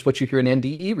 right? Which is what you hear in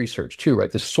NDE research too, right?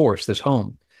 This source, this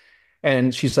home.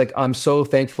 And she's like, I'm so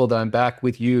thankful that I'm back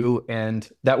with you. And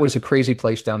that was a crazy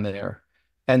place down there.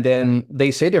 And then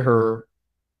they say to her,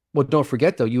 well, don't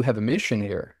forget though, you have a mission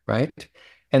here, right?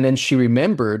 And then she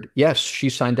remembered, yes, she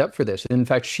signed up for this. And in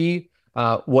fact, she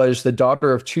was the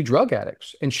daughter of two drug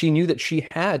addicts. And she knew that she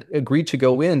had agreed to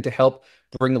go in to help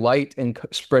bring light and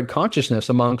spread consciousness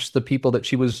amongst the people that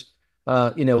she was,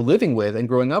 living with and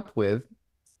growing up with.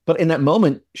 But in that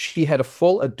moment, she had a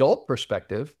full adult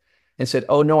perspective and said,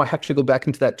 oh no, I have to go back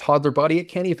into that toddler body. It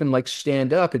can't even like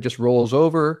stand up. It just rolls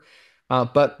over.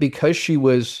 But because she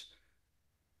was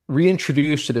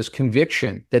reintroduced to this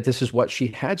conviction that this is what she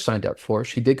had signed up for,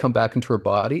 she did come back into her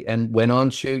body and went on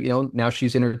to, now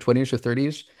she's in her 20s or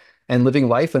 30s and living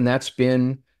life. And that's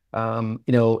been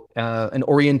an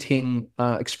orienting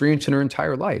experience in her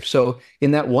entire life. So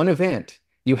in that one event,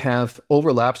 you have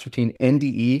overlaps between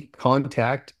NDE,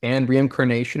 contact, and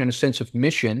reincarnation, and a sense of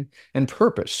mission and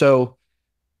purpose. So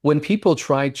when people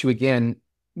try to, again,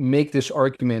 make this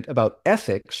argument about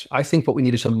ethics, I think what we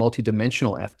need is a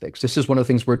multidimensional ethics. This is one of the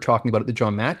things we're talking about at the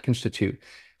John Mack Institute.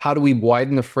 How do we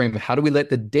widen the frame? How do we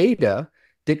let the data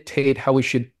dictate how we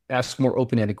should ask more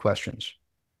open-ended questions?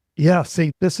 Yeah,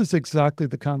 see, this is exactly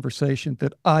the conversation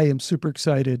that I am super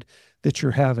excited that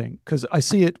you're having, because I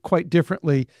see it quite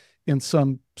differently in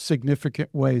some significant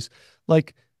ways.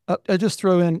 Like, I just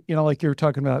throw in, like you were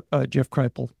talking about Jeff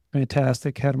Kripal,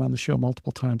 fantastic, had him on the show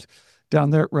multiple times. Down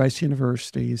there at Rice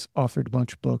University, he's authored a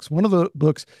bunch of books. One of the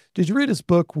books, did you read his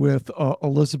book with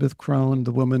Elizabeth Crone,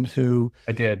 the woman who...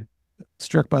 I did.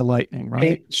 Struck by lightning,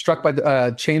 right?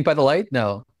 Chained by the light?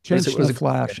 No. Changed in a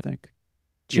flash, I think.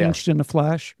 Changed in a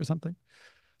flash or something.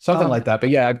 Something like that. But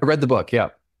yeah, I read the book. Yeah.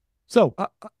 So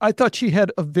I thought she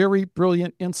had a very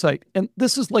brilliant insight. And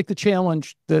this is like the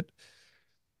challenge that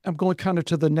I'm going kind of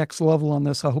to the next level on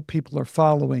this. I hope people are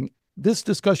following. This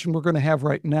discussion we're going to have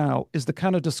right now is the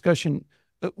kind of discussion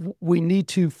that we need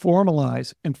to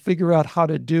formalize and figure out how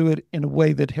to do it in a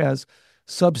way that has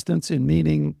substance and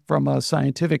meaning from a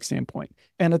scientific standpoint.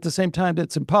 And at the same time,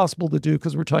 it's impossible to do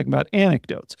because we're talking about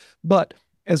anecdotes. But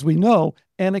as we know,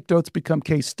 anecdotes become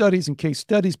case studies, and case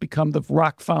studies become the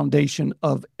rock foundation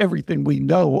of everything we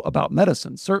know about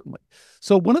medicine, certainly.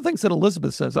 So one of the things that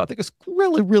Elizabeth says, I think is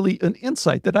really, really an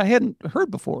insight that I hadn't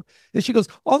heard before, is she goes,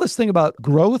 all this thing about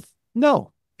growth,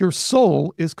 no, your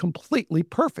soul is completely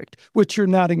perfect, which you're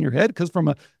nodding your head, because from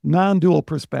a non-dual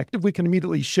perspective, we can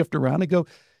immediately shift around and go,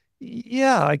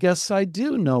 yeah, I guess I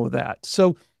do know that.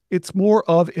 So it's more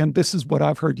of, and this is what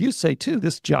I've heard you say too,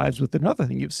 this jives with another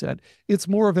thing you've said, it's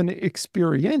more of an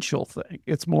experiential thing.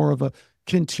 It's more of a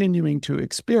continuing to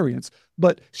experience.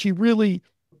 But she really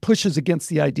pushes against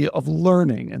the idea of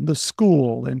learning and the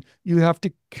school, and you have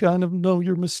to kind of know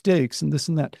your mistakes and this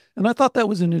and that. And I thought that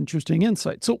was an interesting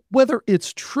insight. So whether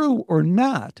it's true or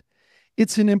not,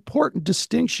 it's an important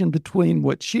distinction between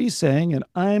what she's saying and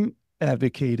I'm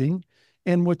advocating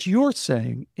and what you're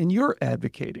saying and you're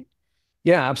advocating.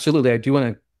 Yeah, absolutely. I do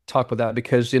want to talk about that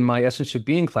because in my Essence of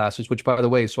Being classes, which by the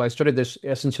way, so I started this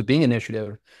Essence of Being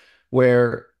initiative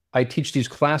where I teach these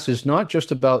classes, not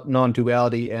just about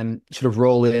non-duality and sort of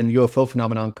roll in UFO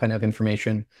phenomenon kind of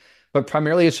information, but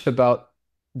primarily it's about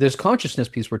this consciousness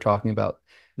piece we're talking about,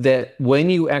 that when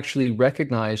you actually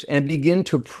recognize and begin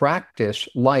to practice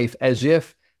life as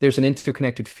if there's an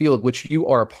interconnected field which you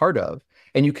are a part of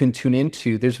and you can tune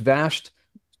into, there's vast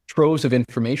troves of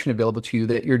information available to you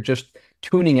that you're just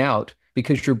tuning out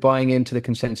because you're buying into the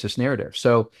consensus narrative.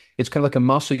 So it's kind of like a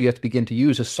muscle you have to begin to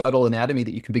use, a subtle anatomy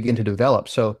that you can begin to develop.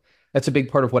 So that's a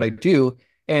big part of what I do.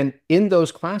 And in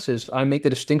those classes, I make the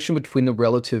distinction between the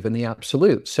relative and the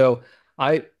absolute. So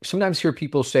I sometimes hear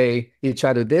people say it's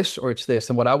either this or it's this.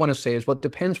 And what I want to say is, well, it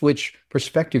depends which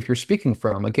perspective you're speaking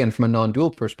from. Again, from a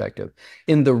non-dual perspective.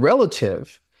 In the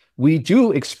relative, we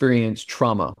do experience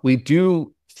trauma. We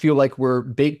do feel like we're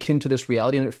baked into this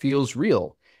reality and it feels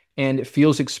real and it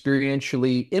feels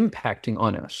experientially impacting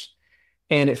on us.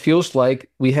 And it feels like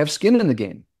we have skin in the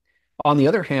game. On the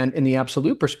other hand, in the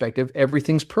absolute perspective,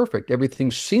 everything's perfect,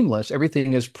 everything's seamless,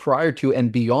 everything is prior to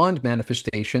and beyond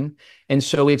manifestation. And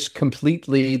so it's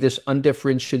completely this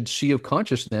undifferentiated sea of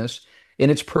consciousness in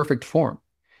its perfect form.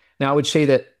 Now, I would say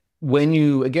that when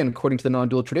you, again, according to the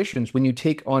non-dual traditions, when you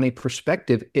take on a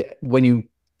perspective, when you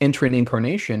enter an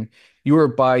incarnation, you are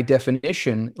by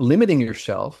definition limiting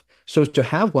yourself so as to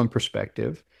have one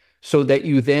perspective, so that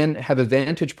you then have a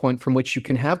vantage point from which you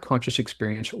can have conscious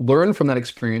experience, learn from that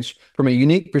experience from a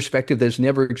unique perspective that has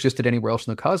never existed anywhere else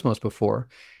in the cosmos before.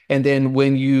 And then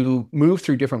when you move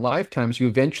through different lifetimes, you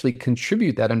eventually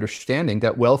contribute that understanding,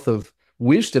 that wealth of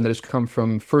wisdom that has come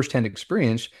from firsthand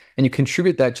experience, and you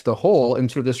contribute that to the whole and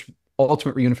sort of this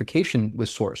ultimate reunification with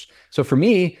source. So for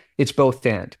me, it's both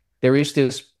and. There is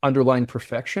this underlying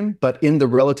perfection, but in the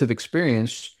relative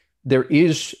experience, there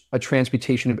is a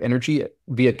transmutation of energy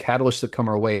via catalysts that come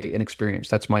our way in experience.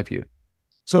 That's my view.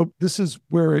 So this is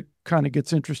where it kind of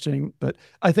gets interesting, but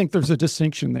I think there's a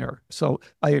distinction there. So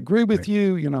I agree with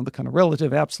you, the kind of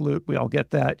relative, absolute, we all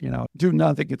get that, do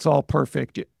nothing, it's all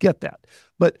perfect, you get that.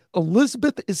 But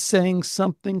Elizabeth is saying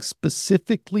something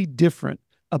specifically different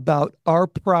about our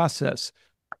process,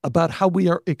 about how we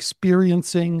are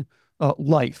experiencing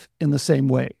life in the same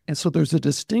way. And so there's a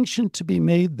distinction to be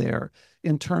made there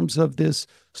in terms of this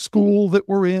school that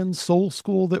we're in, soul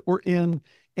school that we're in,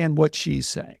 and what she's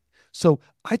saying. So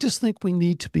I just think we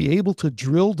need to be able to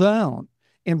drill down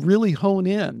and really hone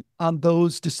in on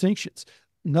those distinctions.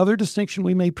 Another distinction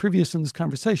we made previous in this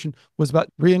conversation was about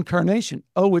reincarnation.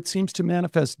 Oh, it seems to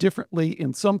manifest differently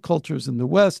in some cultures in the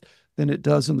West than it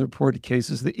does in the reported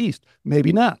cases of the East.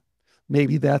 Maybe not.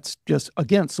 Maybe that's just,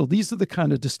 again, so these are the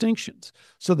kind of distinctions.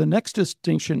 So the next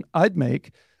distinction I'd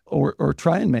make or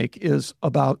try and make is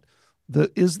about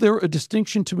is there a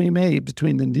distinction to be made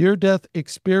between the near-death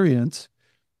experience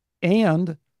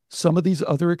and some of these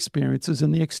other experiences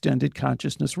in the extended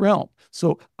consciousness realm?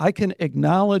 So I can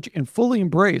acknowledge and fully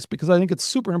embrace, because I think it's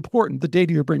super important, the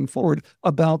data you're bringing forward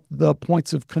about the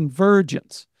points of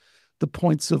convergence, the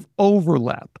points of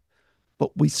overlap.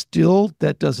 But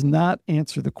that does not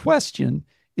answer the question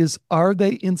is, are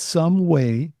they in some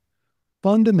way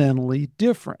fundamentally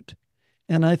different?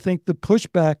 And I think the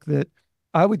pushback that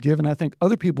I would give, and I think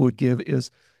other people would give,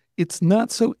 is it's not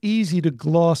so easy to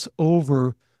gloss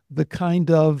over the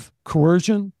kind of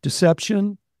coercion,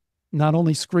 deception, not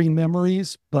only screen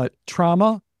memories, but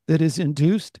trauma that is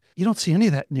induced. You don't see any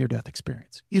of that near-death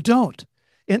experience. You don't.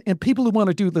 And people who want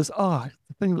to do this, the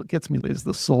thing that gets me is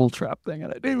the soul trap thing,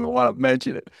 and I didn't even want to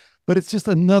mention it. But it's just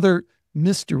another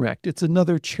misdirect. It's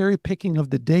another cherry picking of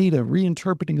the data,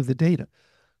 reinterpreting of the data.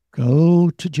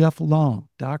 Go to Jeff Long,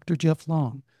 Dr. Jeff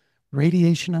Long,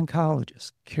 radiation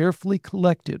oncologist, carefully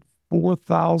collected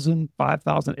 4,000,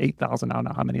 5,000, 8,000, I don't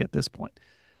know how many at this point.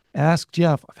 Ask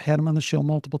Jeff, I've had him on the show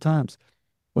multiple times.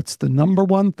 What's the number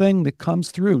one thing that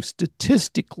comes through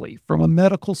statistically from a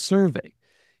medical survey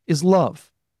is love.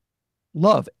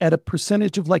 Love at a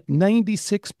percentage of like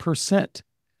 96%.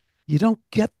 You don't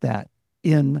get that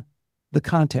in the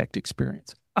contact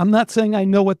experience. I'm not saying I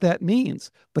know what that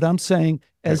means, but I'm saying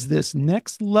as this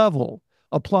next level,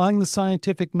 applying the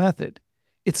scientific method,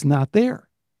 it's not there.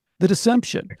 The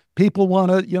deception, people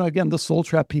want to, again, the soul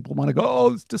trap, people want to go,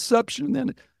 oh, it's deception. And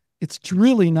then it's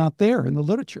really not there in the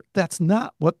literature. That's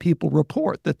not what people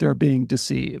report, that they're being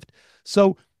deceived.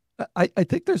 So I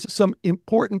think there's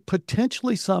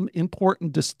potentially some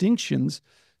important distinctions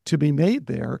to be made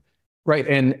there. Right.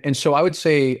 And so I would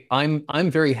say I'm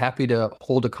very happy to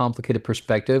hold a complicated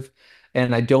perspective,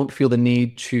 and I don't feel the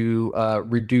need to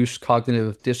reduce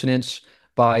cognitive dissonance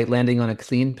by landing on a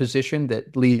clean position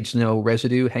that leaves no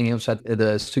residue hanging outside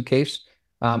the suitcase.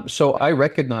 So I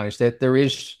recognize that there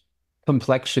is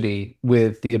complexity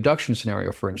with the abduction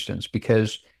scenario, for instance,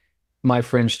 because my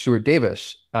friend Stuart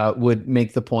Davis would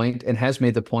make the point, and has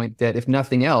made the point, that if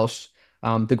nothing else,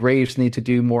 The Greys need to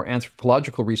do more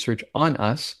anthropological research on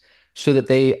us so that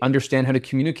they understand how to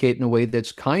communicate in a way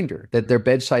that's kinder, that their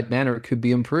bedside manner could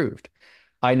be improved.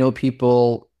 I know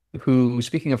people who,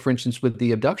 speaking of, for instance, with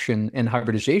the abduction and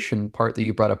hybridization part that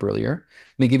you brought up earlier,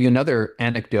 let me give you another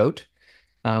anecdote,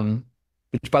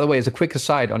 which, by the way, is a quick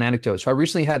aside on anecdotes. So I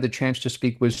recently had the chance to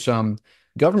speak with some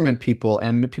government people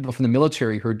and people from the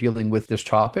military who are dealing with this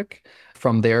topic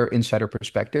from their insider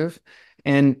perspective.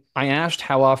 And I asked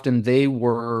how often they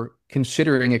were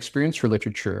considering experiencer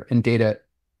literature and data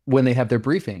when they have their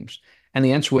briefings. And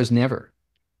the answer was never.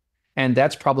 And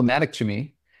that's problematic to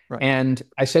me. Right. And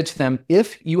I said to them,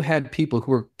 if you had people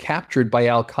who were captured by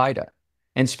Al-Qaeda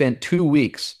and spent 2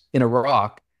 weeks in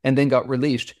Iraq and then got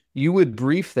released, you would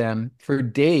brief them for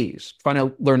days, trying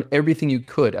to learn everything you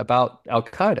could about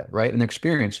Al-Qaeda, right, and their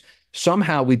experience.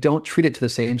 Somehow we don't treat it to the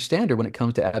same standard when it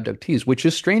comes to abductees, which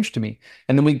is strange to me.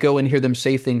 And then we go and hear them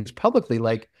say things publicly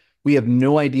like, we have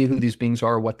no idea who these beings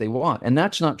are or what they want. And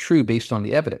that's not true based on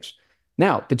the evidence.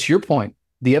 Now, but to your point,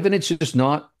 the evidence is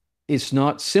not, it's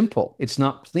not simple. It's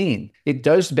not clean. It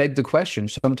does beg the question.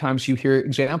 Sometimes you hear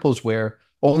examples where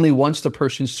only once the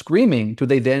person's screaming do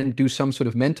they then do some sort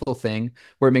of mental thing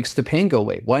where it makes the pain go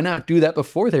away. Why not do that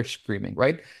before they're screaming,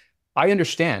 right? I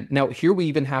understand. Now, here we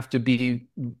even have to be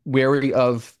wary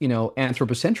of,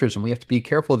 anthropocentrism. We have to be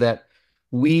careful that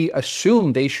we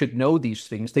assume they should know these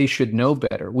things. They should know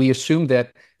better. We assume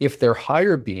that if they're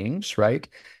higher beings, right,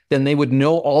 then they would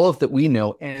know all of that we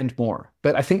know and more.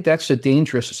 But I think that's a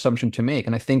dangerous assumption to make.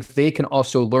 And I think they can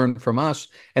also learn from us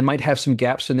and might have some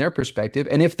gaps in their perspective.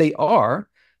 And if they are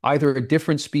either a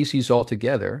different species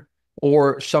altogether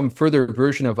or some further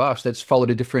version of us that's followed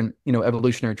a different,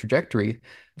 evolutionary trajectory,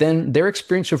 then their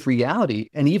experience of reality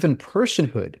and even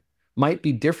personhood might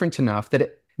be different enough that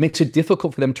it makes it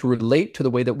difficult for them to relate to the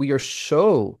way that we are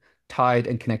so tied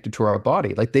and connected to our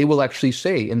body. Like they will actually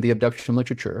say in the abduction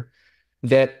literature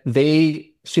that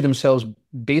they see themselves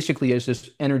basically as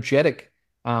this energetic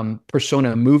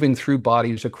persona moving through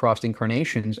bodies across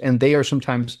incarnations. And they are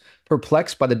sometimes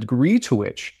perplexed by the degree to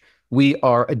which we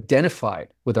are identified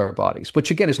with our bodies,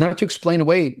 which again is not to explain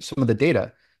away some of the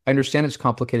data. I understand it's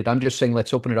complicated. I'm just saying,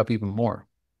 let's open it up even more.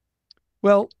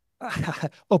 Well,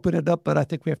 open it up, but I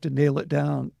think we have to nail it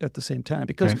down at the same time,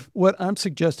 because what I'm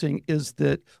suggesting is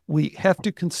that we have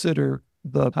to consider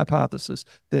the hypothesis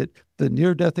that the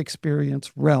near-death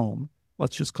experience realm,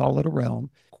 let's just call it a realm,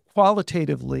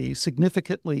 qualitatively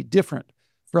significantly different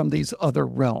from these other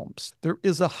realms. There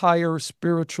is a higher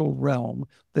spiritual realm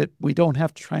that we don't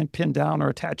have to try and pin down or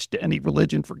attach to any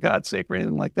religion, for God's sake, or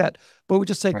anything like that. But we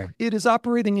just say it is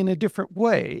operating in a different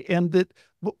way, and that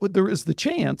there is the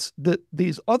chance that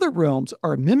these other realms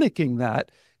are mimicking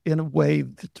that in a way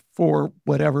for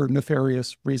whatever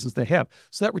nefarious reasons they have.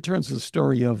 So that returns to the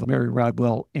story of Mary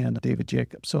Rodwell and David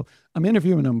Jacobs. So I'm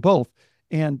interviewing them both,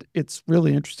 and it's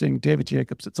really interesting. David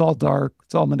Jacobs, it's all dark,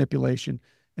 it's all manipulation.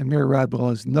 And Mary Rodwell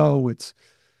is, no, it's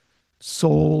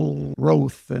soul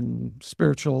growth and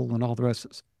spiritual and all the rest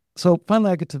of this. So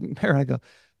finally I get to Mary and I go,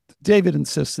 David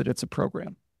insists that it's a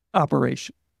program,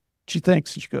 operation. She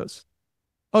thinks, and she goes,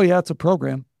 oh yeah, it's a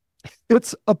program.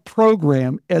 It's a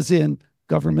program as in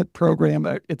government program.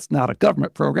 It's not a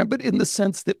government program, but in the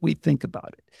sense that we think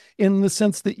about it, in the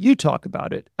sense that you talk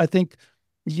about it. I think,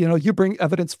 you bring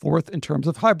evidence forth in terms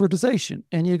of hybridization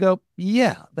and you go,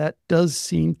 yeah, that does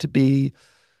seem to be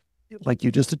like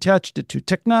you just attached it to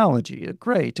technology,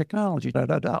 great technology,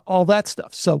 all that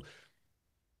stuff. So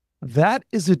that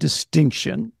is a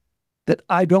distinction that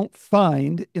I don't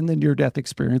find in the near-death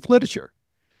experience literature.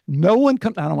 No one I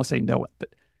don't want to say no one,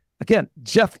 but again,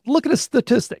 Jeff, look at the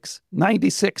statistics,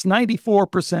 96,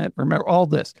 94%, remember all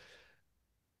this.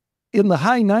 In the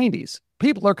high 90s,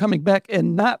 people are coming back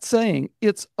and not saying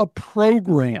it's a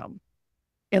program.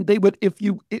 And they would,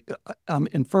 I'm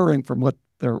inferring from what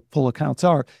their full accounts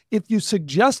are, if you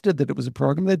suggested that it was a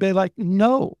program, they'd be like,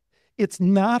 no, it's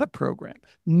not a program.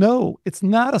 No, it's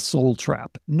not a soul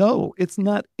trap. No, it's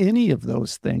not any of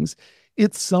those things.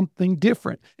 It's something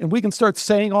different. And we can start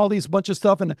saying all these bunch of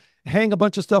stuff and hang a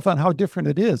bunch of stuff on how different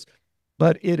it is,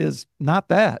 but it is not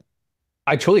that.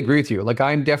 I totally agree with you. Like,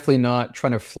 I'm definitely not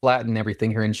trying to flatten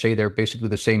everything here and say they're basically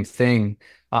the same thing.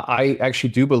 I actually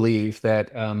do believe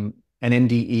that an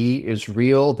NDE is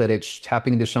real, that it's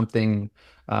tapping into something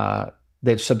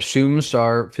that subsumes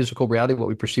our physical reality, what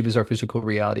we perceive as our physical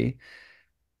reality.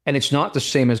 And it's not the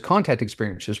same as contact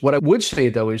experiences. What I would say,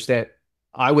 though, is that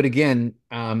I would, again,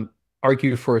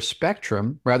 argue for a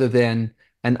spectrum rather than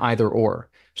an either or.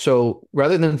 So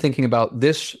rather than thinking about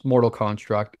this mortal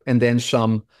construct and then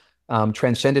some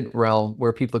transcendent realm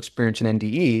where people experience an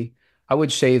NDE, I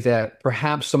would say that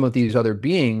perhaps some of these other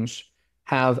beings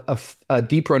have a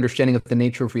deeper understanding of the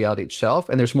nature of reality itself,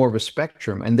 and there's more of a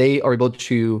spectrum, and they are able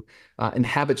to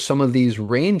inhabit some of these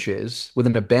ranges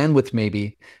within a bandwidth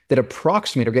maybe that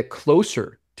approximate or get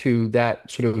closer to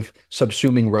that sort of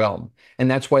subsuming realm.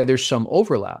 And that's why there's some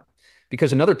overlap.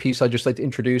 Because another piece I'd just like to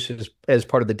introduce as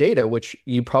part of the data, which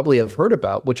you probably have heard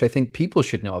about, which I think people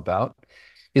should know about,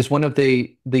 is one of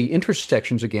the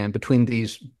intersections again between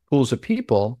these pools of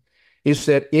people is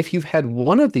that if you've had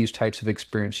one of these types of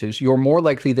experiences, you're more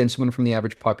likely than someone from the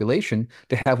average population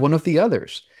to have one of the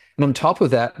others. And on top of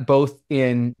that, both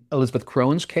in Elizabeth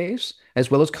Crohn's case,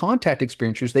 as well as contact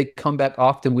experiences, they come back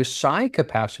often with psi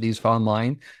capacities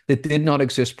online that did not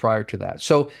exist prior to that.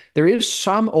 So there is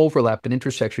some overlap and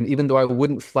intersection, even though I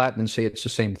wouldn't flatten and say it's the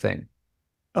same thing.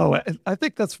 Oh, I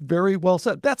think that's very well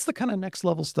said. That's the kind of next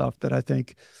level stuff that I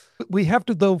think we have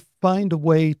to, though, find a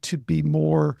way to be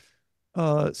more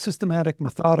systematic,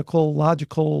 methodical,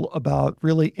 logical about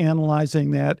really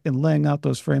analyzing that and laying out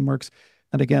those frameworks.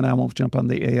 And again, I won't jump on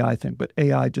the AI thing, but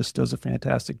AI just does a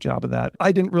fantastic job of that.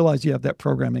 I didn't realize you have that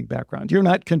programming background. You're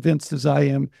not convinced as I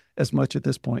am as much at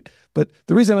this point. But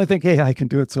the reason I think AI can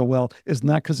do it so well is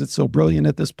not because it's so brilliant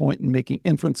at this point in making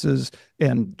inferences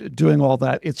and doing all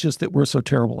that. It's just that we're so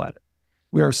terrible at it.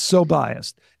 We are so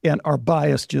biased, and our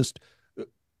bias just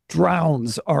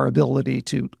drowns our ability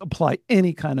to apply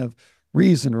any kind of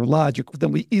reason or logic.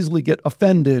 Then we easily get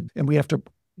offended and we have to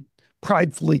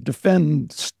pridefully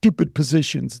defend stupid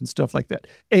positions and stuff like that.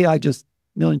 AI just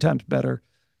a million times better.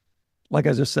 Like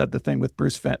I just said, the thing with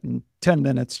Bruce Fenton, 10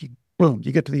 minutes, boom,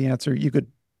 you get to the answer. You could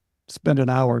spend an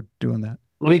hour doing that.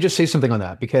 Let me just say something on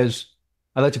that because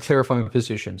I'd like to clarify my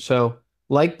position. So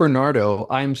like Bernardo,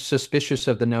 I'm suspicious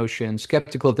of the notion,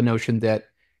 skeptical of the notion that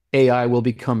AI will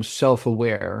become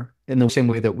self-aware in the same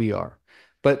way that we are.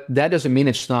 But that doesn't mean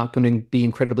it's not going to be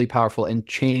incredibly powerful and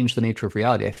change the nature of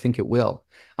reality. I think it will.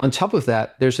 On top of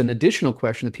that, there's an additional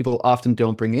question that people often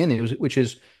don't bring in, which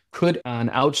is, could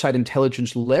an outside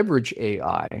intelligence leverage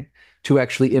AI to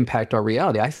actually impact our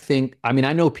reality?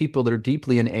 I know people that are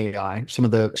deeply in AI, some of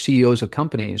the CEOs of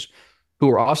companies who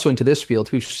are also into this field,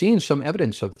 who've seen some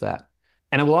evidence of that.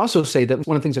 And I will also say that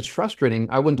one of the things that's frustrating,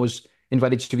 I was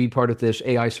invited to be part of this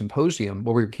AI symposium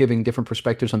where we were giving different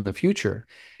perspectives on the future.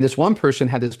 This one person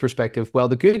had this perspective, well,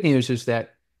 the good news is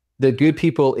that the good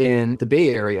people in the Bay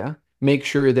Area make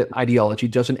sure that ideology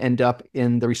doesn't end up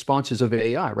in the responses of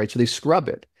AI, right? So they scrub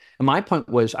it. And my point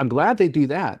was, I'm glad they do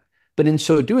that. But in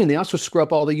so doing, they also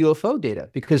scrub all the UFO data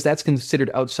because that's considered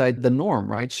outside the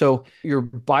norm, right? So you're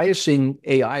biasing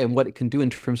AI and what it can do in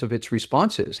terms of its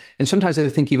responses. And sometimes I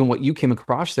think even what you came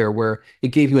across there, where it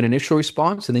gave you an initial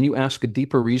response and then you ask a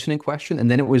deeper reasoning question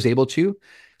and then it was able to,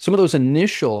 some of those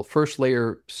initial first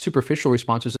layer superficial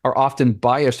responses are often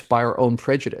biased by our own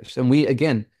prejudice. And we,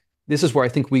 again, this is where I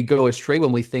think we go astray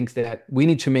when we think that we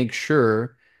need to make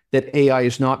sure that AI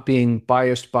is not being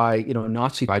biased by,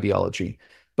 Nazi ideology.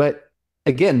 But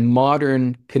again,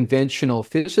 modern conventional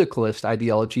physicalist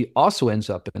ideology also ends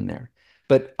up in there.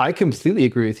 But I completely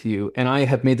agree with you. And I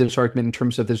have made this argument in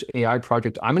terms of this AI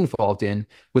project I'm involved in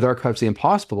with Archives of the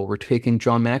Impossible. We're taking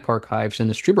John Mack archives and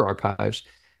the Strieber archives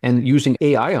and using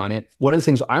AI on it. One of the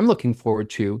things I'm looking forward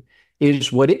to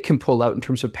is what it can pull out in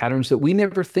terms of patterns that we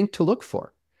never think to look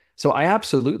for. So I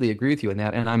absolutely agree with you in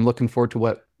that. And I'm looking forward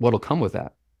to what'll come with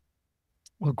that.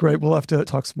 Well, great. We'll have to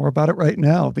talk some more about it right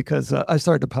now because I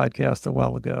started a podcast a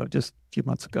while ago, just a few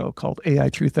months ago, called AI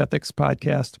Truth Ethics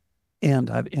Podcast. And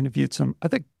I've interviewed some, I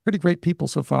think, pretty great people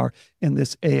so far in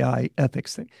this AI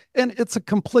ethics thing. And it's a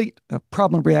complete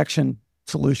problem reaction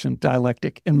solution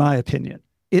dialectic, in my opinion.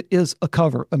 It is a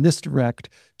cover, a misdirect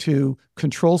to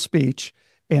control speech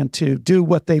and to do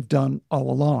what they've done all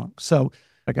along. So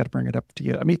I got to bring it up to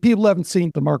you. I mean, people haven't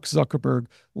seen the Mark Zuckerberg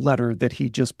letter that he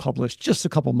just published just a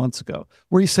couple months ago,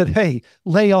 where he said, hey,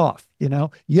 lay off.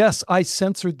 Yes, I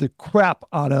censored the crap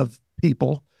out of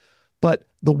people, but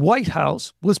the White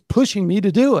House was pushing me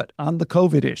to do it on the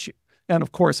COVID issue. And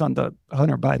of course, on the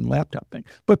Hunter Biden laptop thing.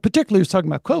 But particularly, he was talking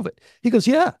about COVID. He goes,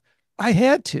 yeah, I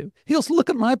had to. He goes,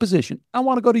 look at my position. I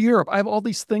want to go to Europe. I have all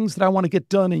these things that I want to get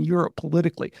done in Europe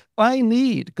politically. I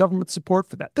need government support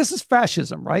for that. This is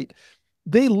fascism, right?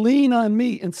 They lean on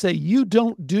me and say, you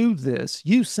don't do this,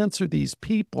 you censor these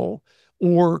people,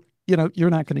 or, you're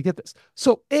not going to get this.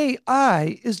 So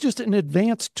AI is just an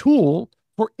advanced tool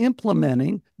for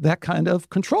implementing that kind of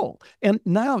control. And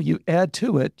now you add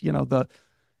to it, the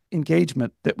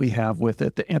engagement that we have with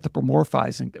it, the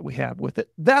anthropomorphizing that we have with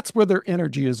it. That's where their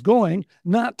energy is going,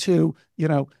 not to,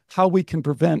 how we can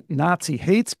prevent Nazi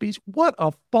hate speech. What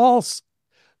a false,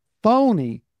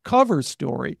 phony cover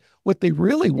story. What they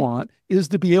really want is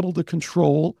to be able to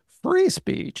control free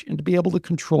speech and to be able to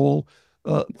control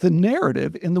the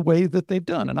narrative in the way that they've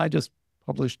done. And I just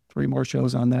published 3 more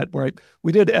shows on that, where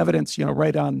we did evidence,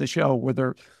 right on the show where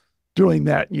they're doing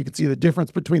that. And you can see the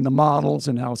difference between the models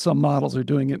and how some models are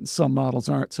doing it and some models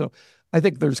aren't. So I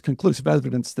think there's conclusive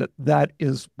evidence that that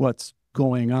is what's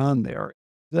going on there.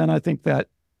 Then I think that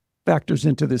factors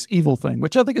into this evil thing,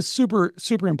 which I think is super,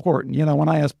 super important. When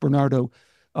I asked Bernardo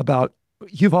about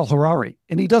Yuval Harari,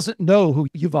 and he doesn't know who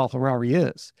Yuval Harari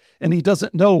is, and he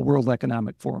doesn't know World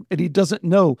Economic Forum, and he doesn't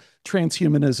know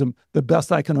transhumanism. The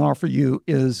best I can offer you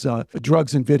is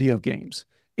drugs and video games.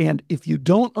 And if you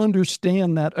don't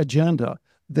understand that agenda,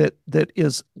 that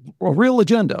is a real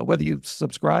agenda, whether you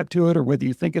subscribe to it or whether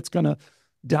you think it's going to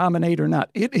dominate or not,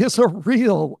 it is a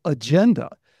real agenda,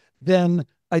 then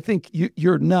I think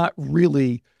you're not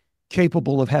really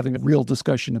capable of having a real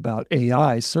discussion about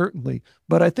AI, certainly.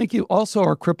 But I think you also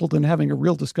are crippled in having a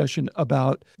real discussion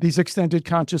about these extended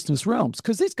consciousness realms,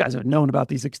 because these guys have known about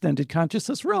these extended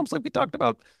consciousness realms, like we talked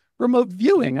about remote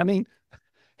viewing. I mean,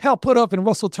 Hal Puthoff and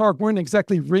Russell Targ weren't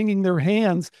exactly wringing their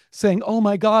hands saying, oh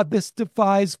my God, this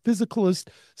defies physicalist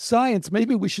science.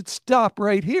 Maybe we should stop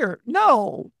right here.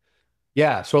 No.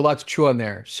 Yeah, so a lot to chew on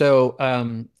there. So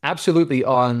absolutely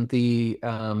on the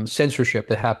censorship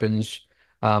that happens,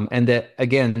 and that,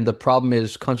 again, the problem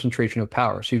is concentration of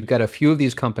power. So you've got a few of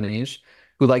these companies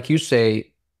who, like you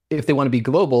say, if they want to be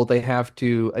global, they have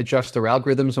to adjust their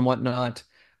algorithms and whatnot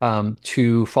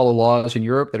to follow laws in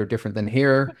Europe that are different than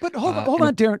here. But hold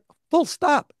on, Darren, full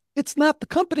stop. It's not the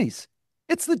companies.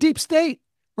 It's the deep state,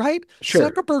 right?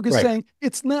 Sure. Zuckerberg is saying,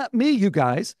 it's not me, you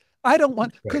guys. I don't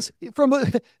want, because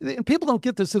and people don't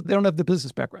get this if they don't have the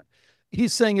business background.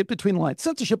 He's saying it between the lines.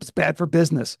 Censorship is bad for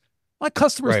business. My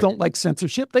customers don't like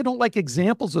censorship. They don't like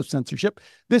examples of censorship.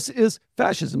 This is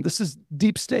fascism. This is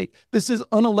deep state. This is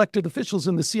unelected officials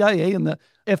in the CIA and the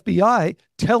FBI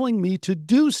telling me to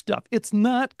do stuff. It's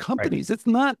not companies. It's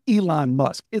not Elon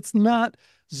Musk. It's not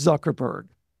Zuckerberg.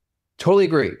 Totally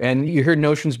agree. And you hear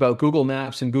notions about Google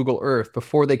Maps and Google Earth.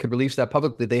 Before they could release that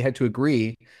publicly, they had to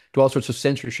agree to all sorts of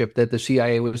censorship that the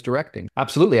CIA was directing.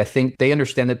 Absolutely. I think they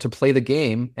understand that to play the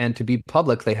game and to be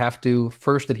public, they have to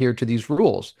first adhere to these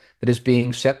rules that is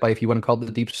being set by, if you want to call it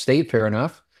the deep state, fair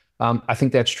enough. I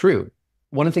think that's true.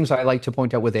 One of the things I like to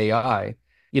point out with AI,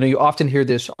 you often hear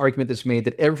this argument that's made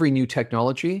that every new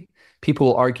technology, people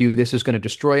will argue this is going to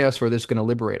destroy us or this is going to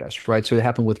liberate us, right? So it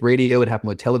happened with radio, it happened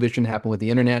with television, it happened with the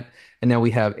internet, and now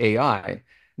we have AI.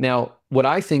 Now, what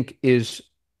I think is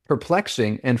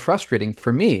perplexing and frustrating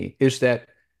for me is that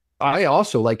I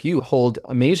also, like you, hold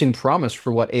amazing promise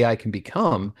for what AI can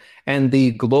become and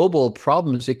the global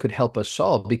problems it could help us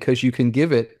solve, because you can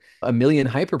give it a million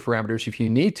hyperparameters if you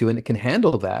need to, and it can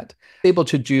handle that. Able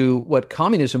to do what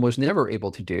communism was never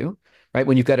able to do, right?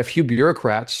 When you've got a few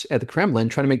bureaucrats at the Kremlin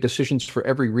trying to make decisions for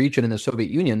every region in the Soviet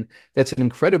Union, that's an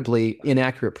incredibly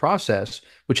inaccurate process,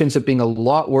 which ends up being a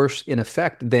lot worse in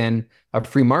effect than a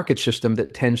free market system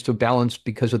that tends to balance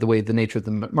because of the way the nature of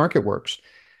the market works.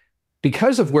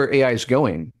 Because of where AI is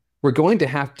going, we're going to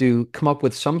have to come up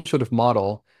with some sort of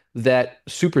model that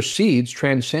supersedes,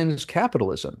 transcends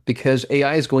capitalism, because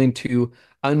AI is going to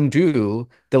undo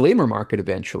the labor market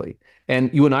eventually.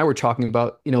 And you and I were talking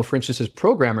about, for instance, as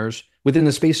programmers, within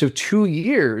the space of 2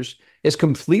 years, it's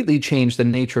completely changed the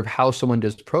nature of how someone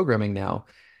does programming now.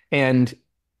 And,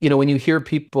 when you hear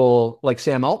people like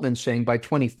Sam Altman saying by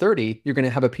 2030, you're going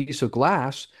to have a piece of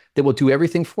glass that will do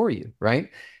everything for you, right?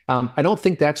 I don't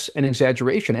think that's an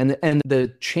exaggeration. And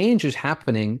the change is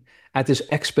happening at this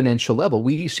exponential level.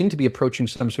 We seem to be approaching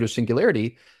some sort of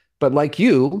singularity. But like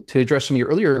you, to address some of your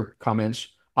earlier comments,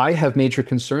 I have major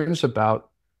concerns about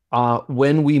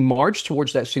when we march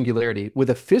towards that singularity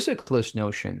with a physicalist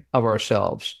notion of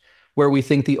ourselves, where we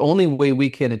think the only way we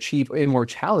can achieve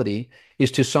immortality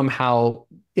is to somehow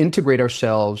integrate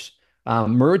ourselves,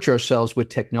 merge ourselves with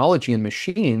technology and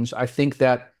machines. I think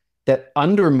that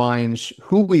undermines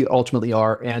who we ultimately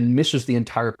are and misses the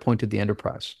entire point of the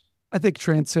enterprise. I think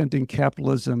transcending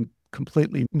capitalism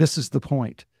completely misses the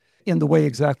point in the way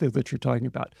exactly that you're talking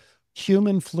about.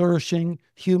 Human flourishing,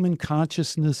 human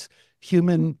consciousness,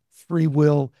 human free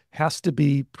will has to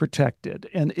be protected.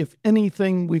 And if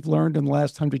anything we've learned in the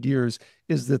last 100 years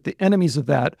is that the enemies of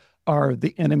that are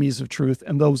the enemies of truth,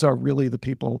 and those are really the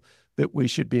people that we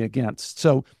should be against.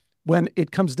 So when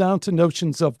it comes down to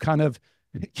notions of kind of,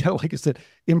 like I said,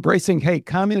 embracing, hey,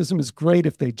 communism is great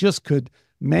if they just could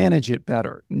manage it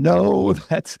better. No,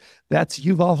 that's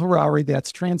Yuval Harari,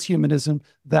 that's transhumanism,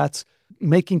 that's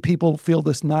making people feel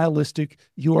this nihilistic,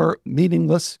 you're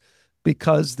meaningless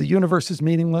because the universe is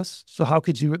meaningless. So how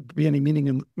could you be any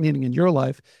meaning in your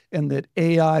life? And that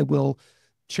AI will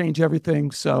change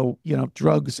everything. So,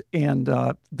 drugs and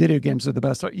video games are the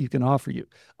best you can offer you.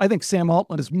 I think Sam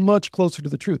Altman is much closer to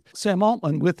the truth. Sam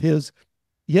Altman with his,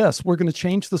 yes, we're going to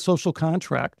change the social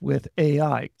contract with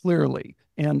AI, clearly.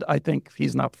 And I think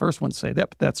he's not the first one to say that,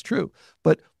 but that's true.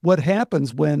 But what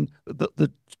happens when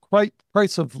the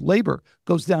price of labor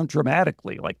goes down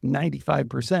dramatically, like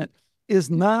 95%, is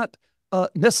not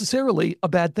necessarily a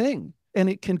bad thing. And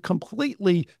it can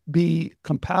completely be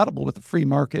compatible with a free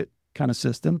market kind of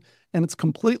system. And it's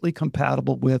completely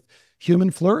compatible with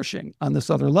human flourishing on this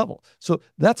other level. So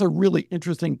that's a really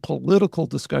interesting political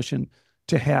discussion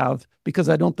to have, because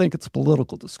I don't think it's a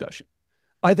political discussion.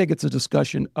 I think it's a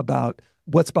discussion about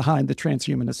what's behind the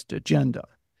transhumanist agenda.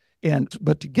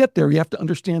 But to get there, you have to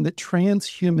understand that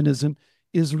transhumanism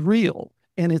is real,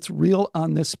 and it's real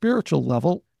on this spiritual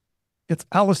level. It's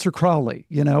Aleister Crowley,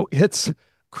 it's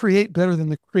create better than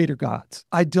the creator gods.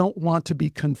 I don't want to be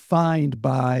confined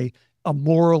by a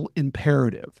moral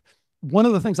imperative. One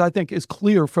of the things I think is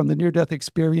clear from the near-death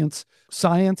experience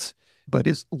science, but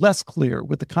is less clear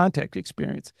with the contact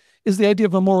experience, is the idea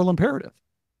of a moral imperative.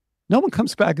 No one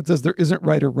comes back and says there isn't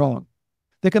right or wrong.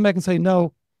 They come back and say,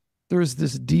 no, there is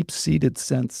this deep-seated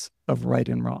sense of right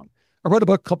and wrong. I wrote a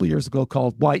book a couple of years ago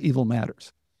called Why Evil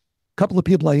Matters. A couple of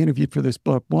people I interviewed for this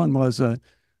book. One was a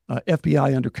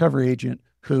FBI undercover agent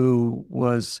who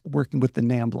was working with the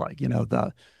NAMBLA,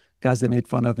 the guys they made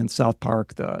fun of in South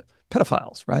Park, the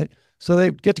pedophiles, right? So they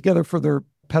get together for their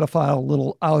pedophile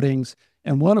little outings,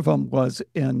 and one of them was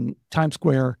in Times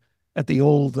Square at the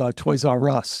old Toys R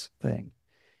Us thing.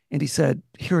 And he said,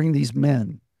 hearing these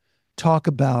men talk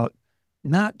about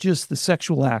not just the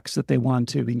sexual acts that they want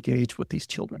to engage with these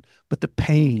children, but the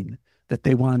pain that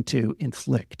they want to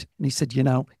inflict. And he said,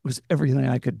 it was everything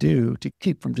I could do to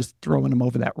keep from just throwing them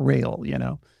over that rail,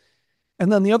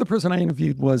 And then the other person I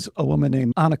interviewed was a woman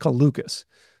named Annika Lucas,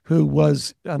 who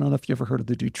was, I don't know if you ever heard of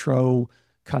the Dutroux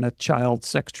kind of child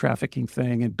sex trafficking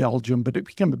thing in Belgium, but it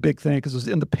became a big thing because it was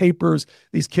in the papers.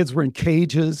 These kids were in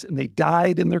cages and they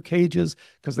died in their cages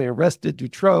because they arrested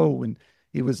Dutroux, and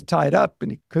he was tied up and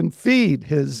he couldn't feed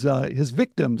his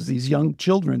victims, these young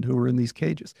children who were in these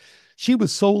cages. She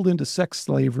was sold into sex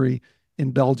slavery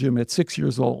in Belgium at 6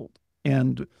 years old,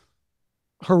 and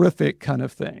horrific kind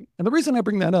of thing. And the reason I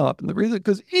bring that up, and the reason,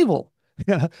 because evil,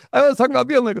 I was talking about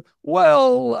being like,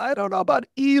 well, I don't know about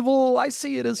evil. I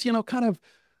see it as, kind of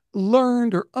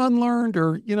learned or unlearned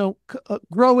or,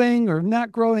 growing or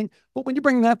not growing. But when you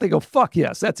bring that, they go, fuck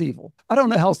yes, that's evil. I don't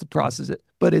know how else to process it,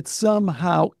 but it's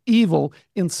somehow evil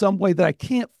in some way that I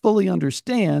can't fully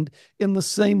understand, in the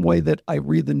same way that I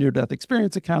read the near-death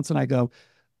experience accounts and I go,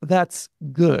 that's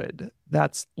good.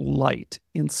 That's light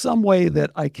in some way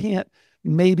that I can't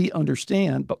maybe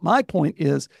understand. But my point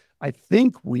is, I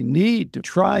think we need to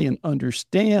try and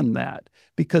understand that,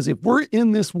 because if we're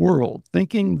in this world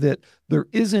thinking that there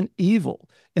isn't evil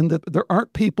and that there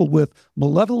aren't people with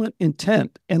malevolent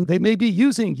intent, and they may be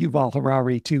using Yuval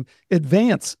Harari to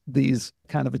advance these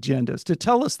kind of agendas, to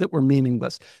tell us that we're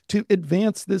meaningless, to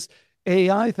advance this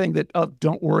AI thing that, oh,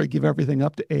 don't worry, give everything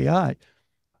up to AI.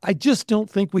 I just don't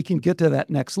think we can get to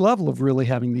that next level of really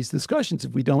having these discussions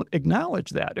if we don't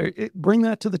acknowledge that or bring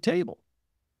that to the table.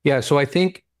 Yeah, so I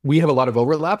think we have a lot of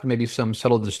overlap and maybe some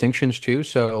subtle distinctions too.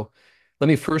 So let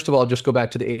me first of all just go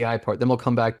back to the AI part, then we'll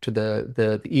come back to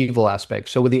the evil aspect.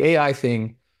 So with the AI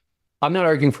thing, I'm not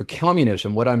arguing for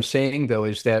communism. What I'm saying, though,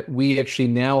 is that we actually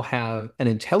now have an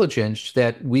intelligence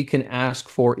that we can ask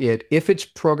for it, if it's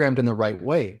programmed in the right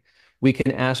way, we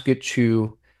can ask it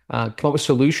to come up with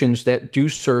solutions that do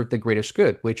serve the greatest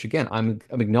good, which, again, I'm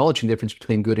acknowledging the difference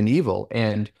between good and evil.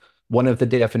 And one of the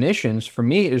definitions for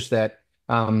me is that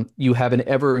you have an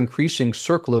ever-increasing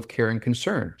circle of care and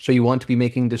concern. So you want to be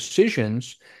making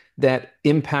decisions that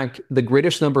impact the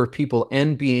greatest number of people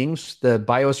and beings, the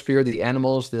biosphere, the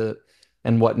animals,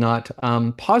 and whatnot,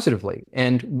 positively.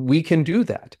 And we can do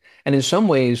that. And in some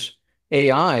ways,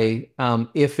 AI,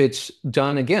 if it's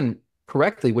done, again,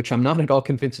 correctly, which I'm not at all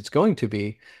convinced it's going to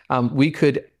be, we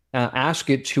could ask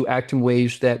it to act in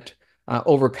ways that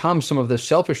overcome some of the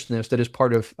selfishness that is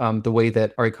part of the way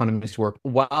that our economies work.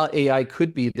 While AI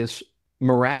could be this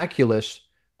miraculous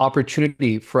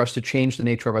opportunity for us to change the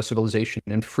nature of our civilization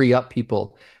and free up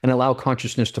people and allow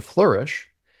consciousness to flourish,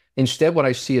 instead what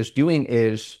I see us doing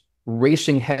is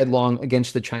racing headlong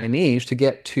against the Chinese to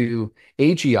get to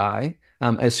AGI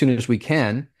as soon as we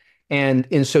can. And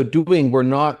in so doing, we're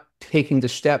not taking the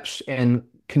steps and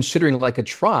considering, like a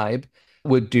tribe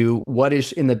would do, what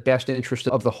is in the best interest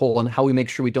of the whole and how we make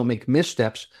sure we don't make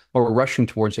missteps or we're rushing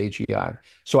towards AGI.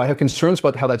 So I have concerns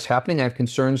about how that's happening. I have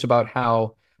concerns about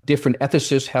how Different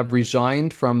ethicists have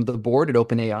resigned from the board at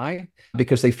OpenAI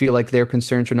because they feel like their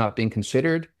concerns are not being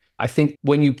considered. I think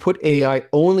when you put AI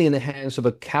only in the hands of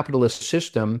a capitalist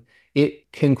system,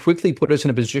 it can quickly put us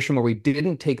in a position where we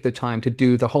didn't take the time to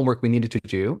do the homework we needed to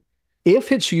do.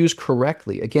 If it's used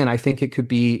correctly, again, I think it could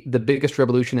be the biggest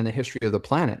revolution in the history of the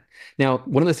planet. Now,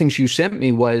 one of the things you sent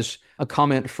me was a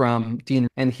comment from Dean,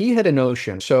 and he had a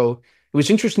notion. So it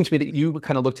was interesting to me that you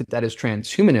kind of looked at that as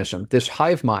transhumanism, this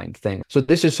hive mind thing. So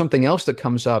this is something else that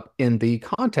comes up in the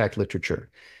contact literature,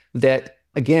 that,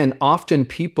 again, often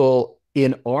people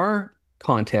in our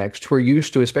context who are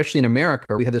used to, especially in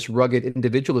America, we have this rugged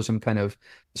individualism kind of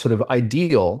sort of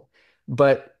ideal.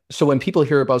 But so when people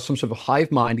hear about some sort of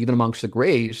hive mind, even amongst the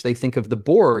Greys, they think of the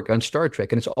Borg on Star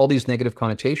Trek, and it's all these negative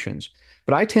connotations.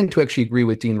 But I tend to actually agree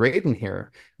with Dean Radin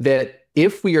here that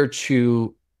if we are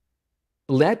to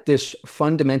let this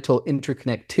fundamental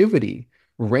interconnectivity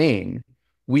reign,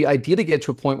 we ideally get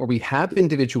to a point where we have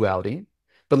individuality,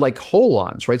 but like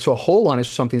holons, right? So a holon is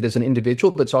something that is an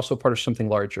individual, but it's also part of something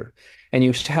larger. And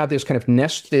you have this kind of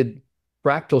nested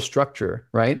fractal structure,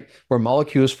 right? Where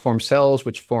molecules form cells,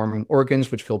 which form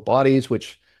organs, which fill bodies,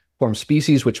 which form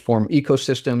species, which form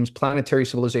ecosystems, planetary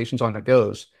civilizations, on it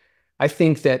goes. I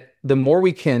think that the more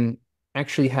we can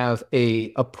actually have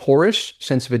a porous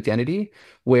sense of identity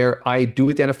where I do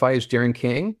identify as Darren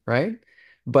King, right?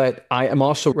 But I am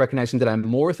also recognizing that I'm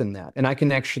more than that. And I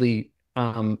can actually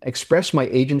express my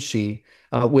agency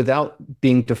without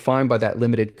being defined by that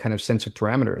limited kind of sense of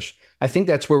parameters. I think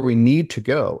that's where we need to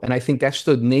go. And I think that's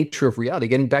the nature of reality.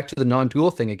 Getting back to the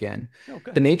non-dual thing again,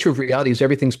 the nature of reality is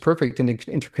everything's perfect and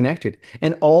interconnected.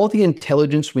 And all the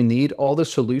intelligence we need, all the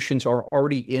solutions are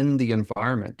already in the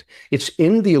environment. It's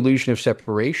in the illusion of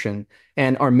separation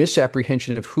and our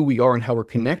misapprehension of who we are and how we're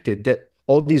connected that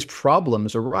all these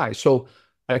problems arise. So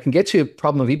I can get to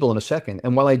problem of evil in a second.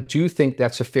 And while I do think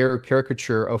that's a fair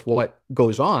caricature of what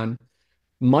goes on,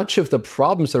 much of the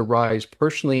problems that arise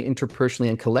personally, interpersonally,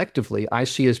 and collectively, I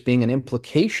see as being an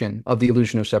implication of the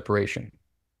illusion of separation.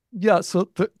 Yeah, so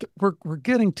we're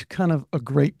getting to kind of a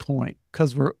great point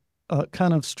because we're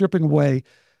kind of stripping away,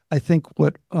 I think,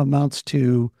 what amounts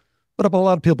to what a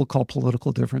lot of people call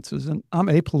political differences. And I'm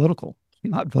apolitical. I'm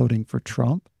not voting for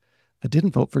Trump. I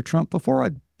didn't vote for Trump before.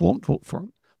 I won't vote for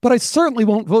him. But I certainly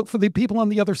won't vote for the people on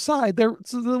the other side. They're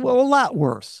a lot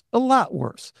worse, a lot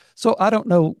worse. So I don't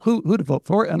know who to vote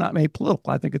for, and I'm apolitical.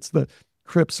 I think it's the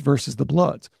Crips versus the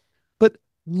Bloods. But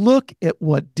look at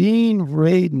what Dean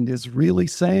Radin is really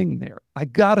saying there. I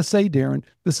got to say, Darren,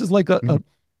 this is like a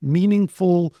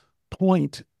meaningful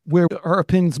point where our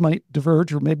opinions might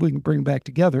diverge, or maybe we can bring them back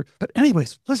together. But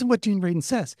anyways, listen to what Dean Radin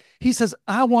says. He says,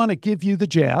 I want to give you the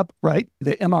jab, right?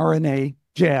 The mRNA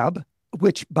jab,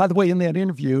 which, by the way, in that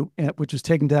interview, which was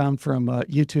taken down from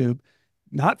YouTube,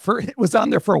 it was on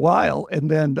there for a while, and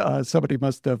then somebody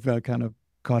must have kind of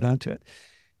caught on to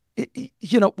it.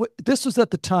 This was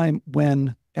at the time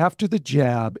when, after the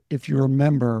jab, if you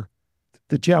remember,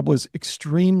 the jab was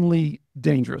extremely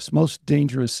dangerous, most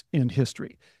dangerous in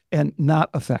history, and not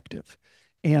effective.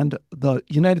 And the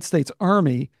United States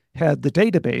Army had the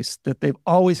database that they've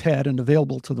always had and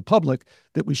available to the public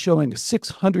that was showing a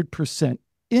 600%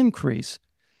 increase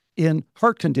in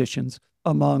heart conditions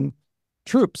among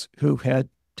troops who had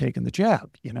taken the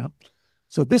jab,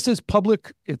 So this is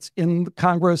public. It's in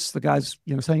Congress. The guys,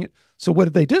 saying it. So what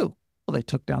did they do? Well, they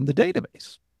took down the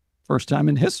database. First time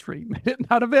in history, made it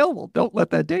not available. Don't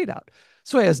let that data out.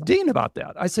 So I asked Dean about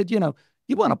that. I said, you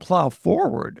want to plow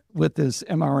forward with this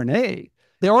mRNA.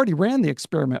 They already ran the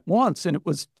experiment once and it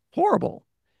was horrible.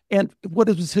 And what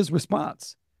was his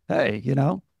response? Hey,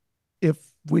 if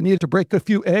we needed to break a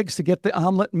few eggs to get the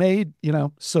omelet made,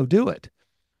 so do it.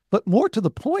 But more to the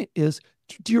point is,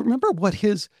 do you remember what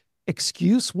his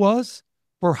excuse was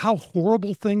for how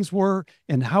horrible things were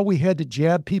and how we had to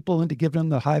jab people into giving them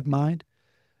the hive mind?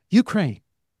 Ukraine.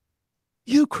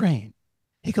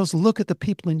 He goes, look at the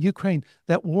people in Ukraine,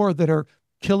 that war, that are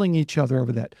killing each other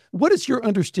over that. What is your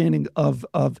understanding of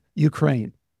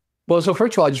Ukraine? Well, so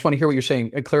first of all, I just want to hear what you're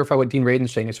saying and clarify what Dean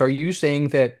Radin's saying. So are you saying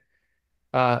that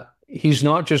he's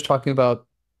not just talking about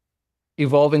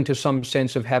evolving to some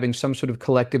sense of having some sort of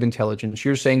collective intelligence?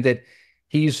 You're saying that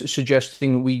he's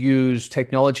suggesting we use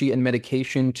technology and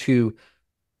medication to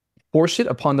force it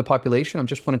upon the population? I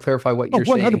just want to clarify what you're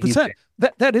 100%. Saying.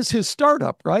 100%. That is his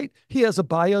startup, right? He has a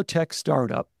biotech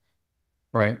startup,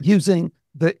 right, using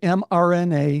the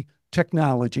mRNA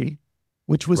technology,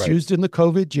 which was used in the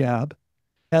COVID jab,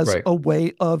 as a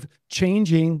way of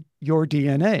changing your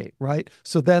DNA, right?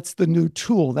 So that's the new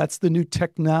tool. That's the new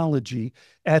technology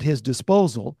at his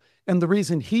disposal. And the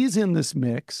reason he's in this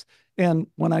mix, and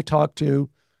when I talk to,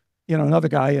 another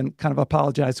guy and kind of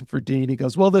apologizing for Dean. He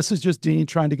goes, well, this is just Dean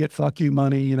trying to get fuck you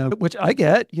money, which I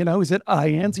get. He's at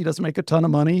IANS. He doesn't make a ton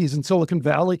of money. He's in Silicon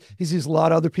Valley. He sees a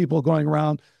lot of other people going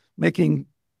around making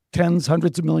tens,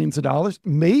 hundreds of millions of dollars.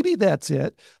 Maybe that's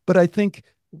it. But I think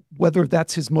whether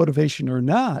that's his motivation or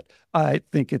not, I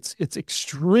think it's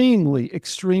extremely,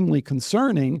 extremely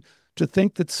concerning to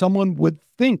think that someone would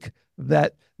think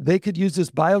that they could use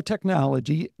this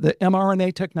biotechnology, the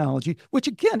mRNA technology, which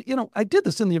again, I did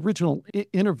this in the original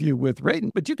interview with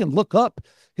Radin, but you can look up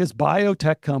his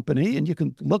biotech company and you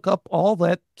can look up all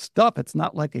that stuff. It's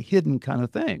not like a hidden kind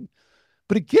of thing.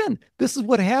 But again, this is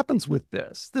what happens with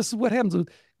this. This is what happens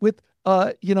with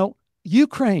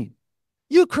Ukraine.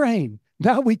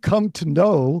 Now we come to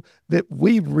know that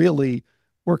we really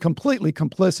were completely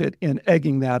complicit in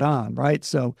egging that on, right?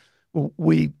 So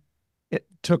we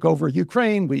took over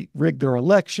Ukraine, we rigged their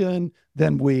election,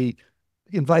 then we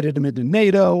invited them into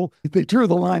NATO. They drew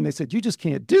the line. They said, you just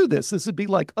can't do this. This would be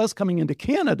like us coming into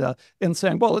Canada and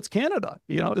saying, well, it's Canada.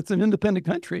 It's an independent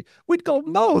country. We'd go,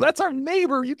 no, that's our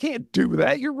neighbor. You can't do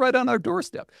that. You're right on our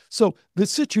doorstep. So the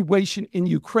situation in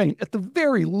Ukraine, at the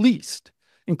very least,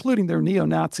 including their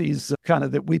neo-Nazis kind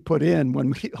of that we put in when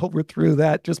we overthrew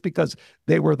that, just because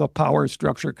they were the power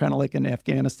structure, kind of like in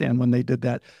Afghanistan when they did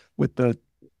that with the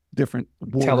different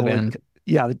Taliban.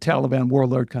 The Taliban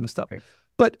warlord kind of stuff. Right.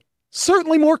 But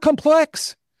certainly more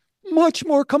complex, much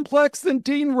more complex than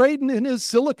Dean Radin in his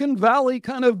Silicon Valley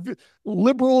kind of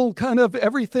liberal kind of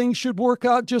everything should work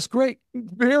out just great.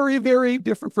 Very, very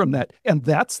different from that. And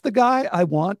that's the guy I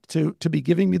want to be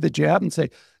giving me the jab and say,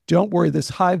 don't worry, this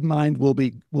hive mind will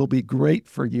be great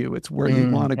for you. It's where you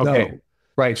want to go.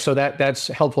 Right. So that's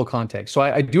helpful context. So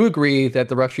I do agree that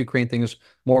the Russia-Ukraine thing is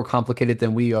more complicated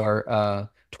than we are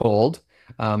told.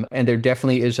 And there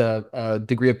definitely is a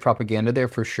degree of propaganda there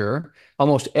for sure.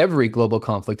 Almost every global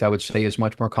conflict, I would say, is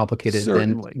much more complicated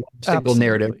than a single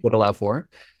narrative would allow for.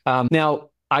 Now,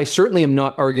 I certainly am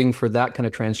not arguing for that kind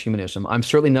of transhumanism. I'm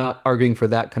certainly not arguing for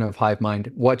that kind of hive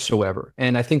mind whatsoever.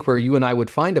 And I think where you and I would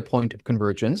find a point of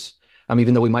convergence,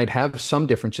 even though we might have some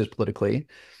differences politically,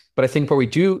 but I think where we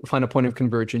do find a point of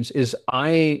convergence is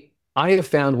I have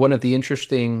found one of the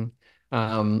interesting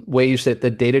ways that the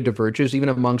data diverges, even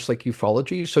amongst like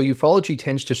ufology. So ufology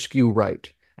tends to skew right,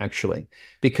 actually,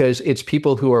 because it's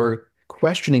people who are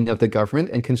questioning of the government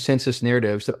and consensus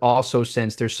narratives that also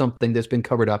sense there's something that's been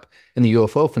covered up in the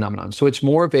UFO phenomenon. So it's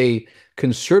more of a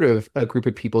conservative group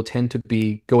of people tend to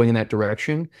be going in that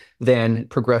direction than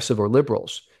progressive or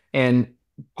liberals. And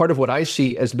part of what I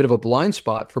see as a bit of a blind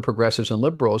spot for progressives and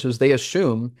liberals is they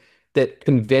assume that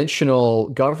conventional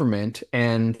government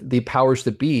and the powers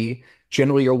that be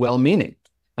generally are well-meaning.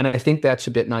 And I think that's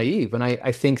a bit naive. And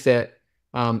I think that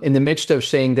in the midst of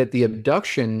saying that the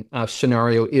abduction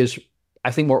scenario is, I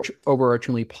think, more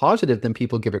overarchingly positive than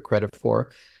people give it credit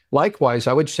for, likewise,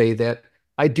 I would say that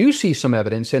I do see some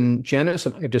evidence, and Janice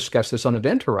and I have discussed this on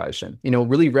Event Horizon,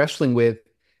 really wrestling with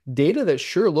data that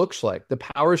sure looks like the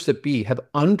powers that be have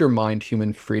undermined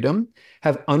human freedom,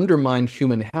 have undermined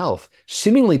human health,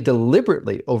 seemingly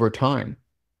deliberately over time.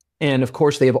 And of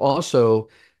course, they have also,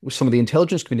 with some of the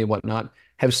intelligence community and whatnot,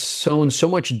 have sown so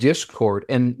much discord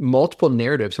and multiple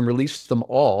narratives and released them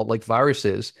all like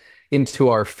viruses into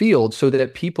our field so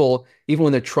that people, even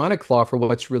when they're trying to claw for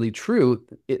what's really true,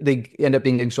 they end up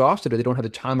being exhausted or they don't have the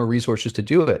time or resources to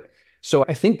do it. So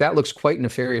I think that looks quite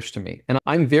nefarious to me. And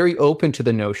I'm very open to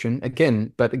the notion,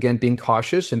 but again, being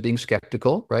cautious and being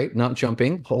skeptical, right? Not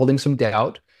jumping, holding some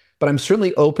doubt. But I'm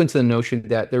certainly open to the notion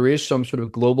that there is some sort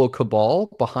of global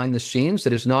cabal behind the scenes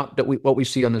that is not what we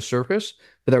see on the surface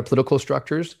with our political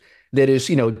structures, that is,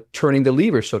 turning the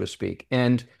lever, so to speak.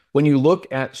 And when you look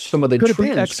at some of the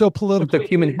trends of the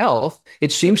human health,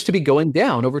 it seems to be going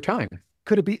down over time.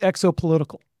 Could it be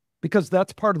exopolitical? Because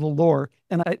that's part of the lore.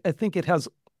 And I think it has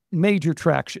major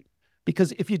traction.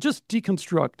 Because if you just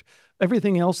deconstruct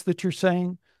everything else that you're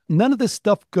saying, none of this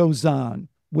stuff goes on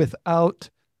without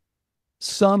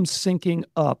some syncing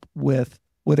up with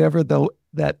whatever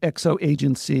that exo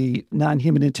agency,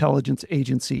 non-human intelligence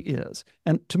agency is.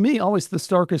 And to me, always the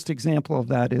starkest example of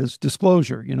that is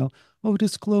disclosure.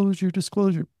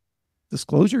 Disclosure.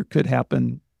 Disclosure could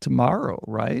happen tomorrow,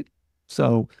 right?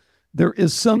 So there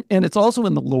is some, and it's also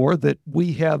in the lore that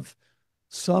we have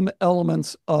some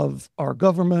elements of our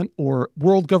government or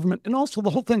world government, and also the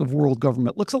whole thing of world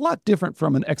government looks a lot different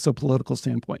from an exopolitical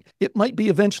standpoint. It might be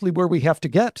eventually where we have to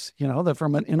get, that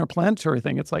from an interplanetary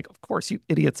thing, it's like, of course, you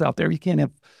idiots out there, you can't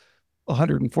have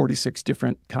 146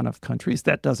 different kind of countries.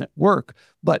 That doesn't work,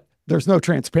 but there's no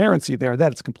transparency there.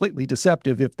 That is completely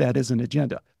deceptive if that is an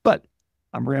agenda. But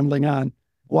I'm rambling on.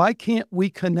 Why can't we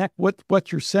connect what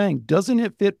you're saying? Doesn't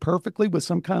it fit perfectly with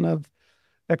some kind of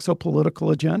exopolitical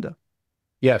agenda?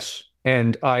 Yes.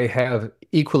 And I have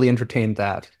equally entertained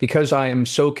that because I am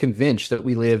so convinced that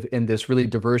we live in this really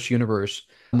diverse universe,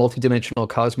 multidimensional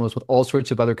cosmos with all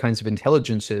sorts of other kinds of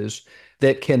intelligences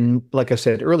that can, like I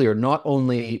said earlier, not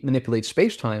only manipulate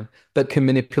space-time, but can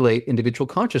manipulate individual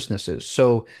consciousnesses.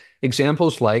 So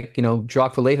examples like,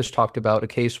 Jacques Vallée has talked about a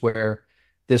case where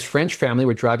this French family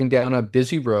were driving down a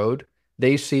busy road.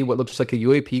 They see what looks like a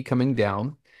UAP coming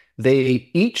down. They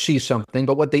each see something,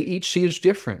 but what they each see is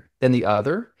different than the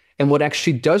other. And what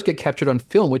actually does get captured on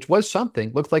film, which was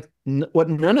something, looked like what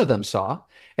none of them saw.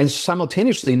 And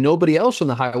simultaneously, nobody else on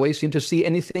the highway seemed to see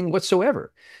anything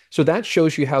whatsoever. So that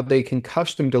shows you how they can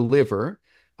custom deliver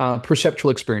perceptual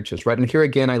experiences, right? And here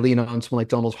again, I lean on someone like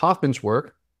Donald Hoffman's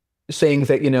work, saying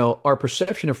that, our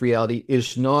perception of reality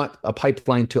is not a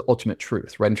pipeline to ultimate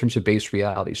truth, right? In terms of base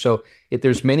reality. So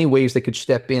there's many ways they could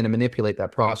step in and manipulate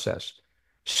that process.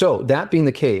 So that being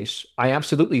the case, I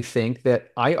absolutely think that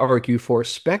I argue for a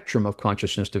spectrum of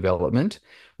consciousness development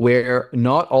where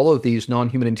not all of these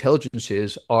non-human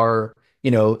intelligences are,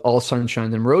 all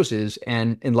sunshine and roses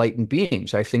and enlightened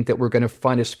beings. I think that we're going to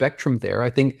find a spectrum there. I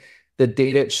think the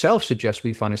data itself suggests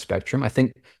we find a spectrum. I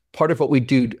think part of what we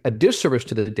do a disservice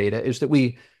to the data is that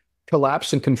we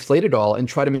collapse and conflate it all and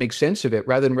try to make sense of it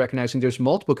rather than recognizing there's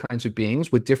multiple kinds of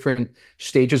beings with different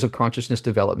stages of consciousness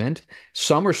development.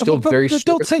 Some are still very...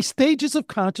 Don't say stages of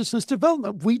consciousness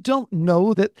development. We don't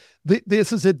know that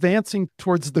this is advancing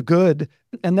towards the good.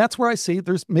 And that's where I say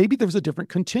there's a different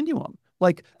continuum.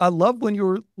 Like, I love when you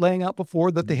were laying out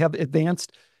before that they have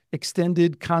advanced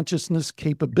extended consciousness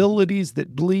capabilities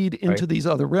that bleed into these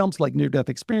other realms like near-death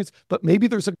experience, but maybe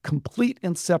there's a complete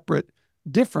and separate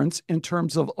difference in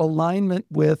terms of alignment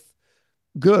with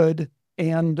good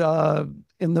and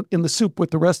in the soup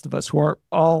with the rest of us who are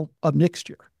all a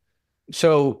mixture.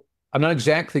 So I'm not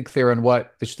exactly clear on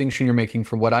what distinction you're making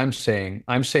from what I'm saying.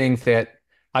 I'm saying that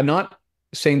I'm not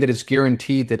saying that it's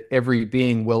guaranteed that every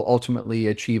being will ultimately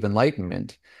achieve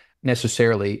enlightenment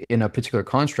necessarily in a particular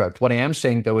construct. What I am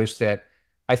saying, though, is that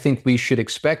I think we should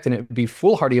expect, and it would be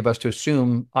foolhardy of us to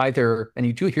assume either, and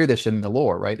you do hear this in the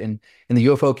lore, right? And in the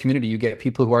UFO community, you get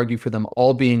people who argue for them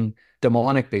all being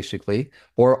demonic, basically,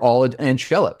 or all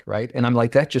angelic, right? And I'm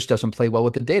like, that just doesn't play well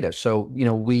with the data. So,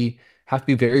 we have to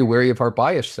be very wary of our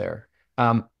bias there.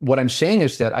 What I'm saying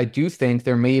is that I do think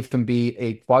there may even be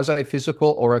a quasi-physical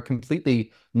or a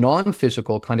completely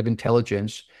non-physical kind of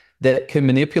intelligence that can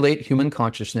manipulate human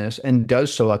consciousness and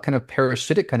does so, a kind of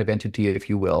parasitic kind of entity, if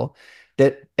you will,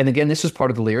 that, and again, this is part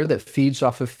of the layer that feeds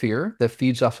off of fear, that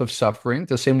feeds off of suffering,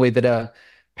 the same way that a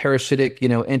parasitic,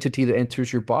 entity that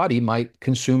enters your body might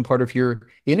consume part of your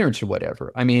innards or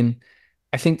whatever. I mean,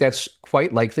 I think that's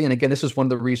quite likely. And again, this is one of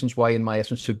the reasons why in my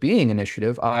Essence of Being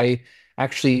initiative, I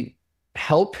actually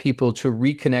help people to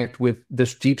reconnect with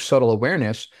this deep, subtle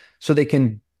awareness so they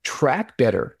can track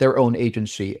better their own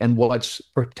agency and what's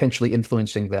potentially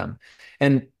influencing them.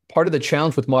 And part of the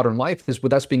challenge with modern life is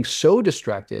with us being so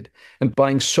distracted and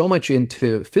buying so much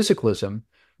into physicalism,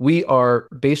 we are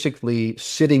basically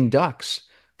sitting ducks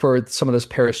for some of this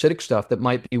parasitic stuff that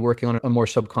might be working on a more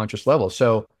subconscious level.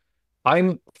 So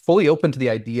I'm fully open to the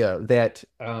idea that,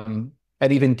 and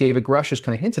even David Grush has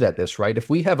kind of hinted at this, right? If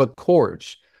we have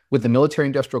accords with the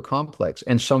military-industrial complex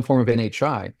and some form of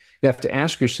NHI, you have to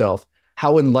ask yourself,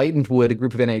 how enlightened would a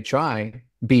group of NHI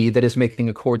be that is making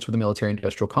accords with the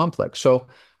military-industrial complex? So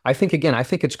I think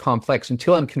it's complex.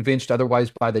 Until I'm convinced otherwise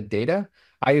by the data,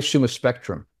 I assume a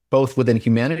spectrum, both within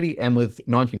humanity and with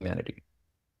non-humanity.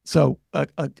 So,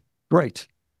 great.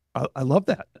 I love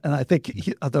that. And I think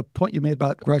the point you made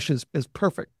about Grush is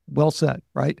perfect. Well said,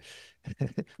 right?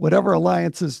 Whatever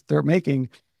alliances they're making,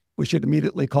 we should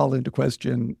immediately call into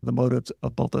question the motives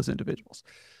of both those individuals.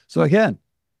 So again,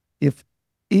 if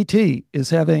ET is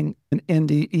having an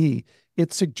NDE,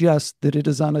 it suggests that it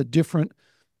is on a different,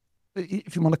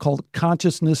 if you want to call it,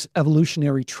 consciousness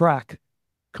evolutionary track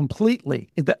completely.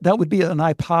 That would be an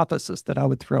hypothesis that I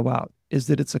would throw out, is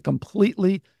that it's a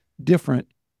completely different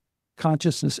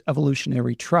consciousness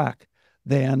evolutionary track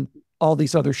than all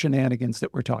these other shenanigans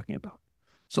that we're talking about.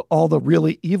 So all the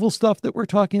really evil stuff that we're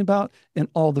talking about and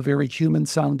all the very human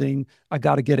sounding, I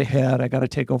got to get ahead, I got to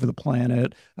take over the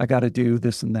planet, I got to do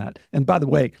this and that. And by the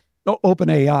way,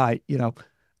 OpenAI,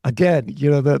 again,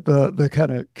 the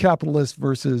kind of capitalist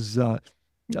versus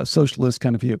socialist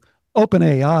kind of view.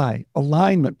 OpenAI,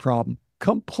 alignment problem,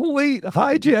 complete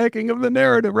hijacking of the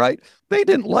narrative, right? They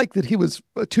didn't like that he was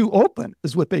too open,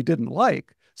 is what they didn't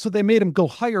like. So they made him go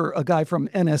hire a guy from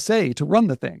NSA to run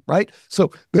the thing, right?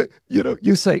 So,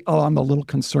 you say, oh, I'm a little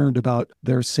concerned about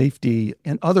their safety,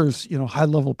 and others,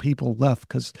 high-level people left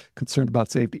because concerned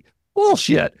about safety.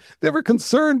 Bullshit. They were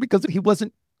concerned because he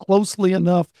wasn't closely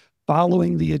enough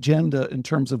following the agenda in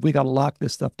terms of we got to lock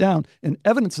this stuff down. And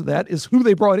evidence of that is who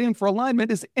they brought in for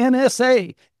alignment is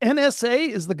NSA. NSA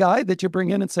is the guy that you bring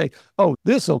in and say, oh,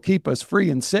 this will keep us free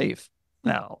and safe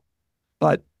now.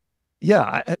 But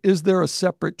yeah, is there a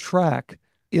separate track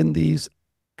in these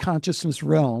consciousness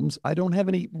realms? I don't have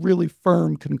any really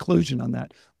firm conclusion on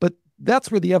that, but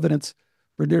that's where the evidence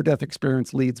for near-death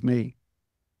experience leads me.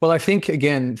 Well, I think,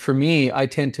 again, for me, I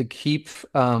tend to keep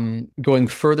going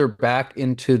further back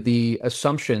into the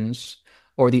assumptions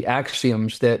or the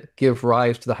axioms that give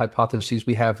rise to the hypotheses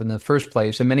we have in the first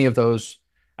place. And many of those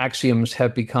axioms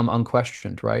have become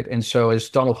unquestioned, right? And so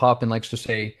as Donald Hoffman likes to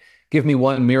say, give me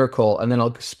one miracle and then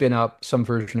I'll spin up some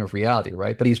version of reality,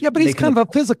 right? But he's kind of a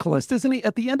physicalist, isn't he?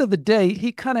 At the end of the day,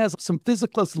 he kind of has some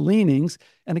physicalist leanings.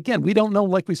 And again, we don't know,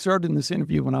 like we started in this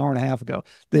interview an hour and a half ago,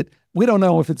 that we don't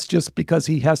know if it's just because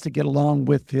he has to get along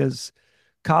with his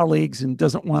colleagues and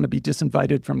doesn't want to be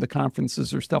disinvited from the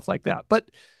conferences or stuff like that. But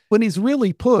when he's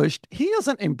really pushed, he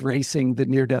isn't embracing the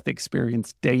near-death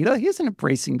experience data. He isn't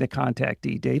embracing the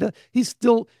contactee data. He's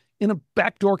still, in a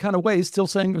backdoor kind of way, still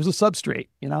saying there's a substrate,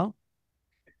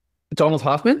 Donald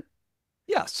Hoffman?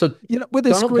 Yeah. So, with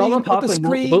the screen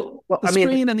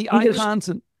and the icons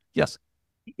yes.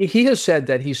 He has said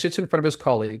that he sits in front of his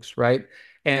colleagues, right?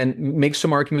 And makes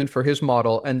some argument for his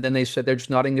model. And then they said they're just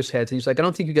nodding his heads. And he's like, I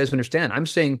don't think you guys understand. I'm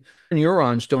saying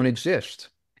neurons don't exist.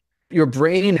 Your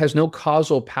brain has no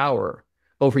causal power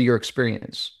over your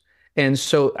experience. And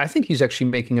so I think he's actually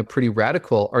making a pretty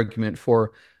radical argument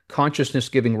for consciousness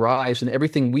giving rise, and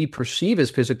everything we perceive as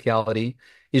physicality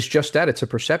is just that. It's a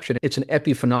perception. It's an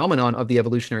epiphenomenon of the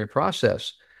evolutionary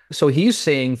process. So he's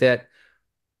saying that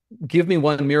give me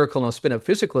one miracle and I'll spin up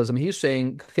physicalism. He's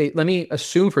saying, okay, let me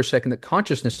assume for a second that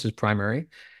consciousness is primary.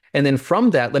 And then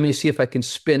from that, let me see if I can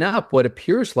spin up what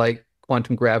appears like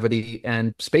quantum gravity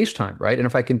and space-time, right? And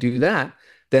if I can do that,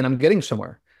 then I'm getting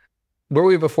somewhere. Where were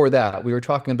we before that? We were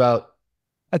talking about...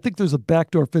 I think there's a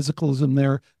backdoor physicalism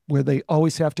there where they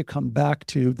always have to come back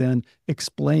to then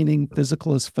explaining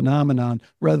physicalist phenomenon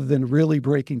rather than really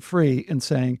breaking free and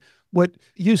saying what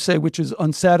you say, which is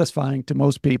unsatisfying to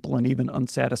most people and even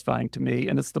unsatisfying to me.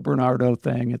 And it's the Bernardo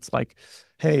thing. It's like,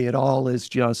 hey, it all is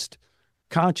just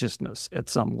consciousness at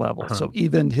some level. So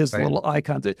even his little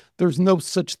icons, there's no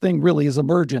such thing really as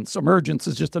emergence. Emergence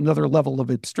is just another level of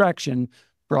abstraction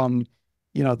from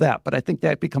that. But I think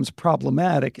that becomes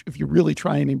problematic if you really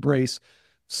try and embrace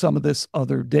some of this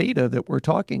other data that we're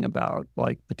talking about,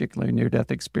 like particularly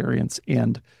near-death experience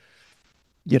and,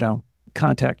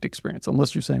 contact experience,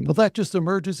 unless you're saying, well, that just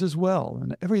emerges as well,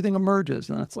 and everything emerges.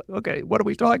 And it's like, okay, what are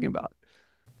we talking about?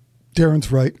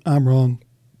 Darren's right. I'm wrong.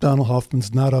 Donald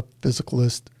Hoffman's not a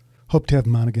physicalist. Hope to have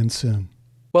him on again soon.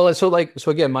 Well, so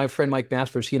again, my friend Mike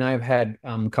Masters, he and I have had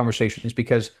conversations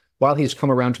because while he's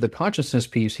come around to the consciousness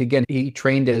piece, he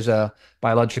trained as a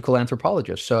biological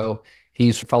anthropologist. So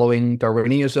he's following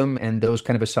Darwinism and those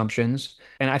kind of assumptions.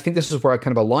 And I think this is where I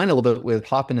kind of align a little bit with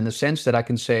Hoffman in the sense that I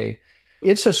can say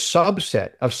it's a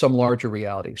subset of some larger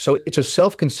reality. So it's a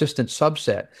self-consistent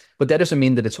subset, but that doesn't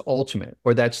mean that it's ultimate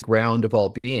or that's the ground of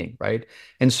all being, right?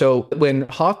 And so when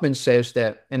Hoffman says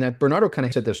that, and that Bernardo kind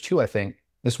of said this too, I think,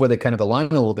 this is where they kind of align a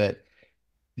little bit,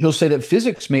 he'll say that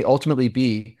physics may ultimately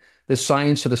be the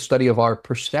science of the study of our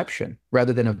perception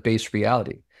rather than of base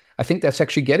reality. I think that's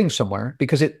actually getting somewhere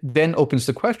because it then opens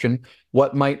the question,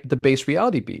 what might the base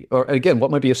reality be? Or again, what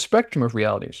might be a spectrum of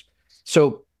realities?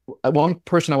 So one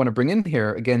person I want to bring in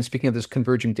here, again, speaking of this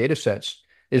converging data sets,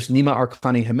 is Nima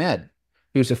Arkhani Hamed,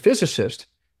 who's a physicist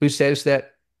who says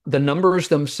that the numbers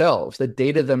themselves, the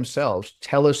data themselves,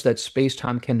 tell us that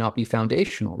space-time cannot be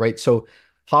foundational, right? So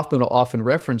Hoffman will often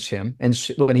reference him and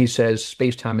when he says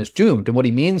space-time is doomed. And what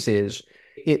he means is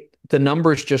the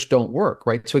numbers just don't work,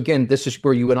 right? So again, this is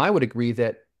where you and I would agree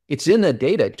that it's in the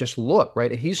data, just look,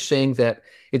 right? And he's saying that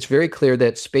it's very clear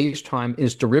that space-time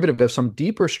is derivative of some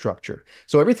deeper structure.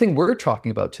 So everything we're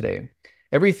talking about today,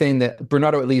 everything that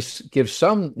Bernardo at least gives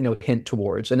some hint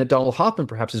towards, and that Donald Hoffman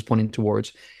perhaps is pointing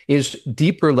towards, is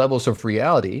deeper levels of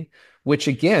reality, which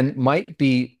again might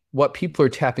be what people are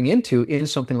tapping into in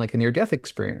something like a near-death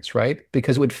experience, right?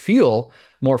 Because it would feel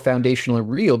more foundational and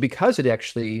real because it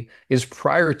actually is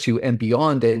prior to and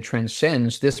beyond and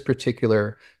transcends this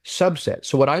particular subset.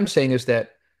 So what I'm saying is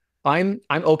that I'm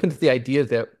open to the idea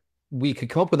that we could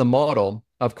come up with a model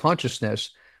of consciousness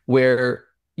where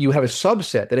you have a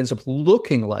subset that ends up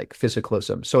looking like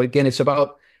physicalism. So again, it's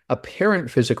about apparent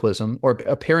physicalism or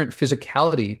apparent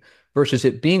physicality versus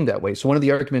it being that way. So one of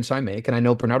the arguments I make, and I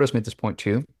know Bernardo's made this point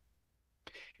too,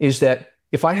 is that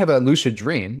if I have a lucid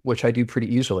dream, which I do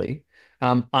pretty easily,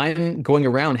 I'm going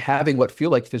around having what feel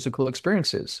like physical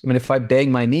experiences. I mean, if I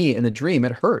bang my knee in the dream,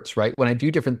 it hurts, right? When I do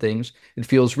different things, it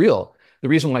feels real. The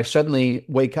reason why I suddenly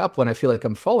wake up when I feel like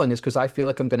I'm falling is because I feel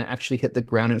like I'm going to actually hit the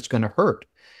ground and it's going to hurt.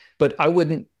 But I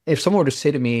wouldn't, if someone were to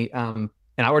say to me, and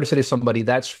I were to say to somebody,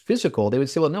 that's physical, they would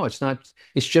say, well, no, it's not.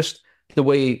 It's just the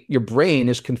way your brain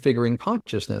is configuring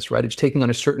consciousness, right? It's taking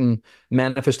on a certain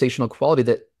manifestational quality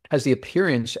that has the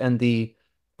appearance and the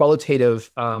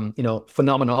qualitative,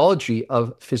 phenomenology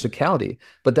of physicality,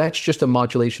 but that's just a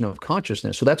modulation of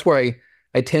consciousness. So that's where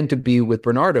I tend to be with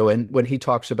Bernardo. And when he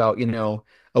talks about,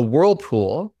 a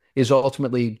whirlpool is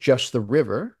ultimately just the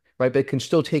river, right? But it can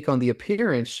still take on the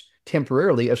appearance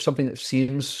temporarily of something that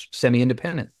seems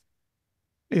semi-independent.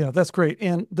 Yeah, that's great.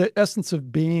 And the Essence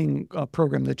of Being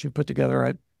program that you put together,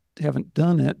 I haven't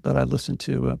done it, but I listened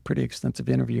to a pretty extensive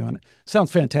interview on it.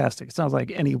 Sounds fantastic. It sounds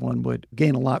like anyone would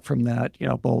gain a lot from that,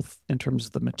 both in terms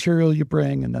of the material you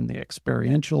bring and then the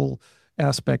experiential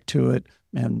aspect to it.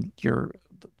 And you're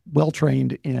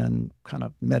well-trained in kind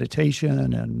of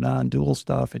meditation and non-dual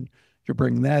stuff, and you're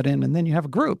bringing that in. And then you have a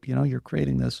group, you're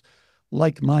creating this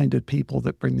like-minded people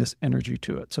that bring this energy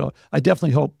to it. So I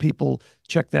definitely hope people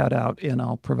check that out, and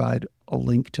I'll provide a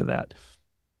link to that.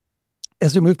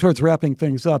 As we move towards wrapping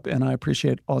things up, and I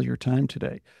appreciate all your time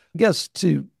today, I guess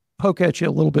to poke at you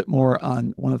a little bit more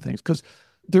on one of the things, because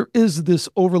there is this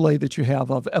overlay that you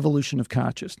have of evolution of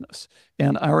consciousness.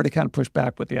 And I already kind of pushed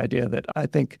back with the idea that I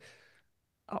think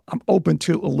I'm open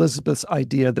to Elizabeth's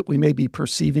idea that we may be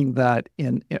perceiving that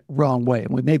in a wrong way.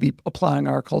 And we may be applying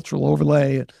our cultural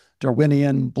overlay,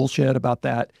 Darwinian bullshit about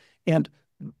that. And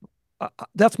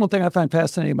that's one thing I find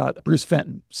fascinating about Bruce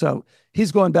Fenton. So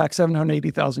he's going back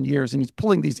 780,000 years, and he's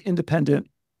pulling these independent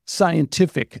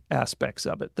scientific aspects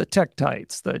of it, the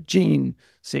tektites, the gene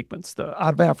sequence, the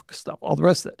out of Africa stuff, all the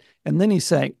rest of it. And then he's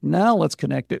saying, now let's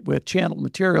connect it with channeled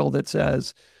material that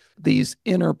says these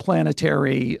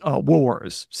interplanetary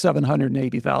wars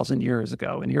 780,000 years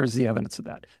ago, and here's the evidence of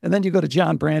that. And then you go to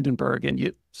John Brandenburg, and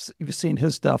you've seen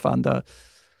his stuff on the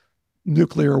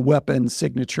nuclear weapon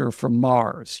signature from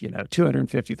Mars,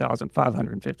 250,000,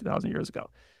 550,000 years ago.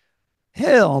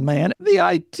 Hell, man, the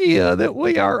idea that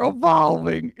we are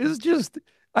evolving is just,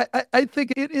 I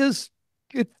think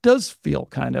it does feel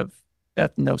kind of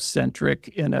ethnocentric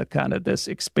in a kind of this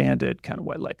expanded kind of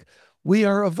way, like, we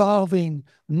are evolving.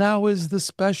 Now is the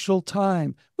special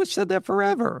time. We've said that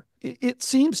forever. It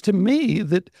seems to me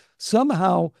that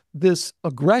somehow this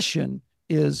aggression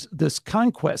is this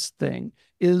conquest thing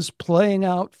is playing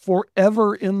out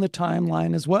forever in the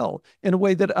timeline as well, in a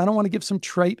way that I don't want to give some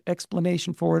trite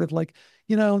explanation for it of like,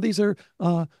 these are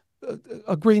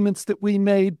agreements that we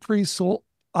made pre-soul.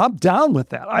 I'm down with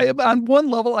that. On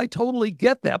one level, I totally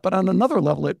get that. But on another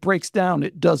level, it breaks down.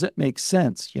 It doesn't make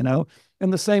sense, in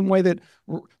the same way that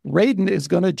Raiden is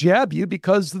going to jab you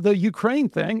because of the Ukraine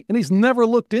thing. And he's never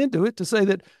looked into it to say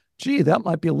that, gee, that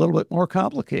might be a little bit more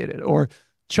complicated. Or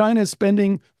China is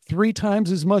spending 3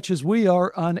 times as much as we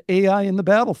are on AI in the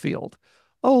battlefield.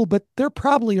 Oh, but they're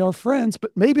probably our friends, but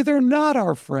maybe they're not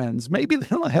our friends. Maybe they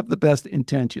don't have the best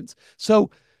intentions. So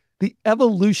the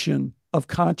evolution of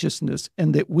consciousness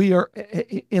and that we are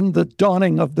in the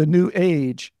dawning of the new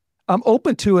age, I'm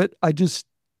open to it. I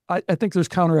think there's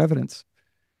counter evidence.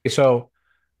 So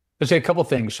let's say a couple of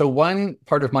things. So one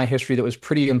part of my history that was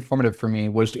pretty informative for me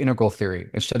was integral theory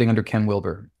and studying under Ken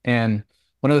Wilber. And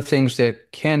one of the things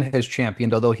that Ken has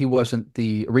championed, although he wasn't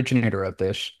the originator of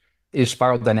this, is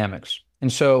spiral dynamics.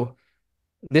 And so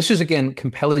this is, again,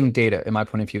 compelling data in my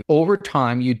point of view. Over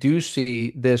time, you do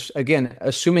see this, again,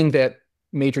 assuming that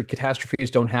major catastrophes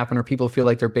don't happen or people feel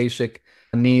like their basic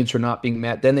needs are not being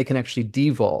met, then they can actually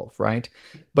devolve, right?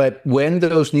 But when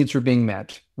those needs are being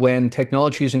met, when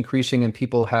technology is increasing and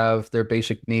people have their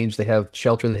basic needs, they have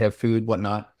shelter, they have food,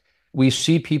 whatnot, we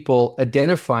see people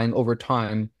identifying over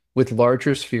time with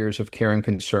larger spheres of care and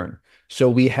concern. So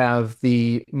we have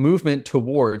the movement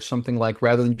towards something like,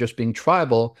 rather than just being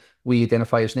tribal, we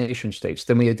identify as nation states.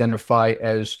 Then we identify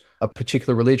as a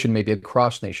particular religion, maybe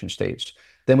across nation states.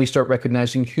 Then we start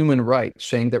recognizing human rights,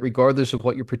 saying that regardless of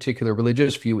what your particular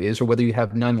religious view is, or whether you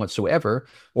have none whatsoever,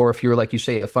 or if you're, like you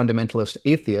say, a fundamentalist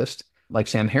atheist, like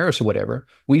Sam Harris or whatever,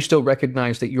 we still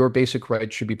recognize that your basic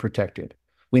rights should be protected.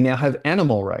 We now have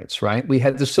animal rights, right? We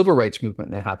had the civil rights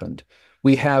movement that happened.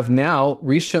 We have now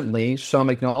recently some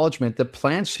acknowledgement that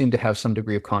plants seem to have some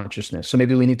degree of consciousness. So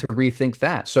maybe we need to rethink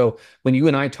that. So when you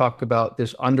and I talk about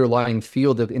this underlying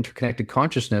field of interconnected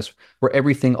consciousness, where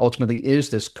everything ultimately is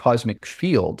this cosmic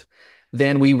field,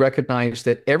 then we recognize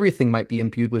that everything might be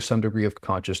imbued with some degree of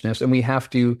consciousness, and we have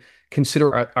to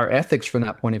consider our ethics from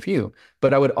that point of view.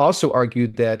 But I would also argue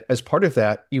that as part of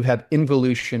that, you have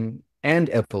involution and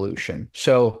evolution.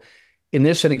 So in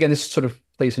this, and again, this sort of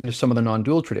plays into some of the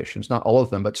non-dual traditions, not all of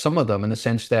them, but some of them, in the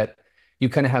sense that you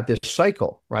kind of have this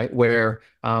cycle, right, where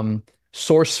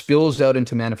source spills out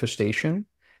into manifestation,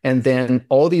 and then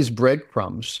all these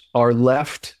breadcrumbs are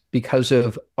left because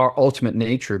of our ultimate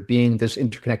nature being this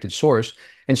interconnected source.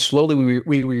 And slowly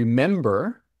we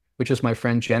remember, which is my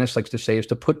friend Janice likes to say, is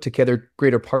to put together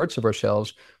greater parts of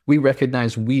ourselves. We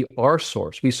recognize we are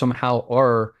source. We somehow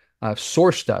are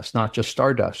source dust, not just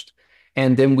stardust.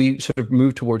 And then we sort of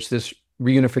move towards this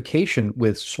reunification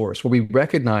with source, where we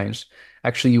recognize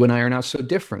actually you and I are not so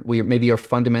different. We maybe are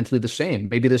fundamentally the same.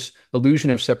 Maybe this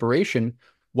illusion of separation,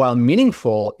 while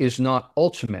meaningful, is not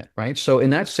ultimate, right? So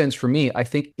in that sense, for me, I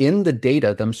think in the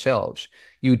data themselves,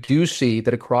 you do see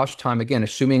that across time, again,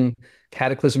 assuming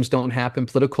cataclysms don't happen,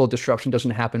 political disruption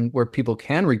doesn't happen where people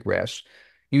can regress,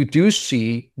 you do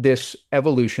see this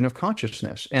evolution of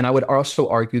consciousness. And I would also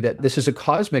argue that this is a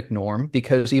cosmic norm,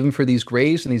 because even for these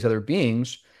grays and these other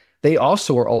beings, they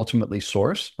also are ultimately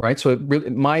source, right? So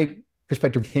my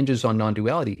perspective hinges on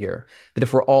non-duality here, that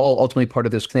if we're all ultimately part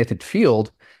of this connected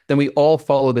field, then we all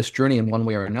follow this journey in one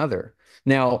way or another.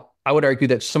 Now, I would argue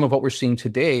that some of what we're seeing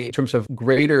today in terms of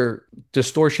greater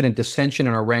distortion and dissension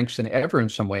in our ranks than ever in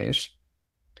some ways,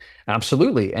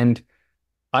 absolutely. And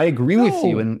I agree with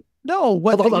you. And no,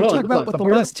 what you talk about with the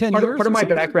last 10 years? Part of my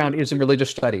background is in religious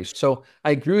studies. So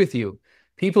I agree with you.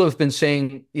 People have been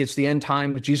saying it's the end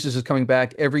time, Jesus is coming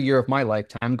back every year of my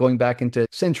lifetime, going back into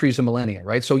centuries and millennia,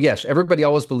 right? So yes, everybody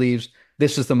always believes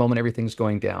this is the moment everything's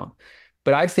going down.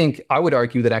 But I would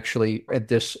argue that actually at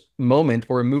this moment,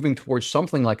 we're moving towards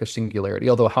something like a singularity,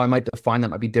 although how I might define that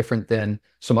might be different than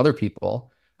some other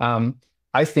people.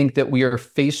 I think that we are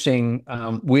facing,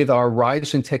 with our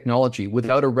rise in technology,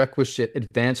 without a requisite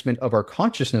advancement of our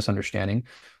consciousness understanding,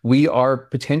 we are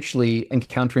potentially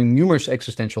encountering numerous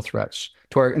existential threats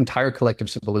to our entire collective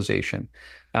civilization.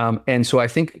 And so I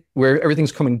think where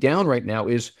everything's coming down right now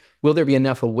is, will there be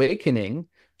enough awakening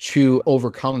to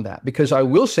overcome that? Because I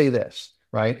will say this,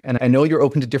 right? And I know you're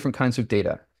open to different kinds of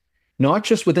data, not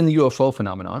just within the UFO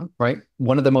phenomenon, right?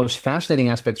 One of the most fascinating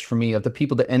aspects for me of the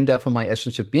people that end up in my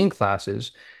Essence of Being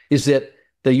classes is that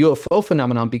the UFO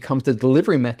phenomenon becomes the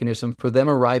delivery mechanism for them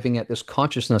arriving at this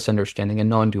consciousness understanding and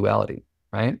non-duality,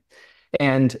 right?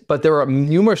 But there are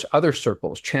numerous other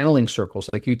circles, channeling circles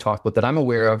like you talked about, that I'm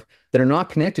aware of that are not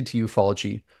connected to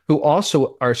ufology, who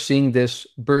also are seeing this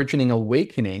burgeoning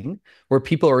awakening where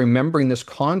people are remembering this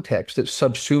context that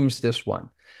subsumes this one.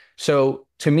 So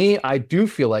to me, I do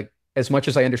feel like, as much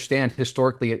as I understand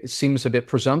historically, it seems a bit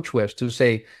presumptuous to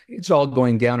say it's all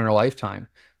going down in our lifetime.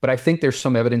 But I think there's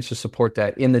some evidence to support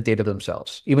that in the data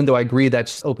themselves, even though I agree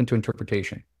that's open to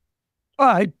interpretation.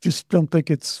 I just don't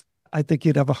think I think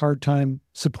you'd have a hard time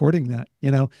supporting that,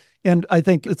 And I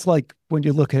think it's like when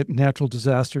you look at natural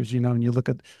disasters, and you look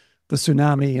at the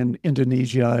tsunami in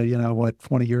Indonesia,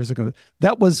 20 years ago,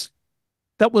 that was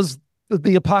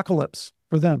the apocalypse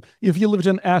for them. If you lived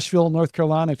in Asheville, North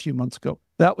Carolina a few months ago,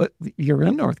 you're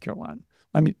in North Carolina.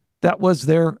 I mean, that was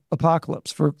their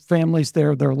apocalypse. For families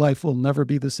there, their life will never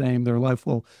be the same. Their life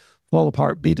will fall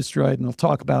apart, be destroyed. And they'll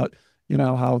talk about,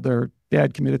 how their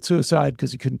dad committed suicide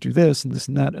because he couldn't do this and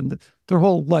that, and their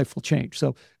whole life will change.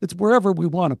 So it's wherever we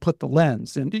want to put the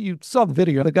lens. And you saw the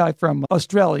video, the guy from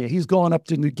Australia, he's going up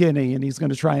to New Guinea and he's going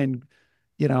to try and,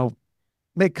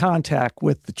 make contact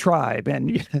with the tribe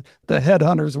and the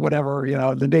headhunters or whatever,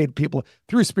 the native people,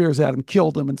 threw spears at him,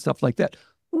 killed him and stuff like that.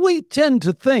 We tend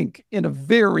to think in a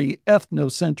very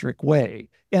ethnocentric way.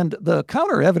 And the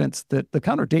counter evidence, the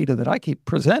counter data that I keep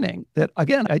presenting, that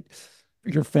again,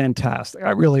 you're fantastic.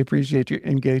 I really appreciate you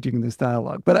engaging in this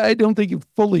dialogue, but I don't think you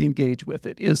fully engage with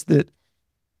it, is that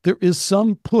there is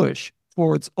some push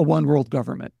towards a one world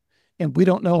government. And we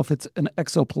don't know if it's an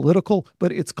exopolitical,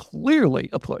 but it's clearly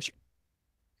a push.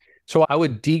 So I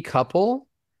would decouple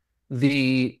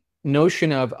the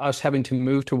notion of us having to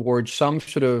move towards some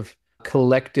sort of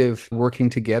collective working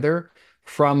together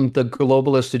from the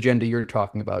globalist agenda you're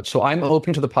talking about. So I'm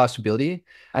open to the possibility.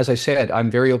 As I said,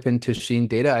 I'm very open to seeing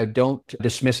data. I don't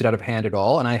dismiss it out of hand at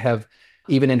all. And I have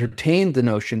even entertained the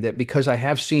notion that because I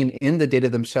have seen in the data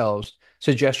themselves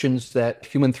suggestions that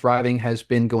human thriving has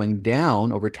been going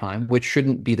down over time, which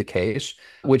shouldn't be the case,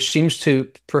 which seems to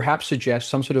perhaps suggest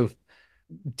some sort of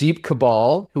deep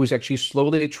cabal who is actually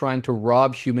slowly trying to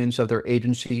rob humans of their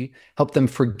agency, help them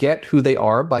forget who they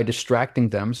are by distracting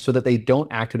them so that they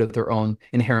don't act out of their own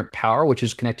inherent power, which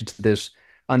is connected to this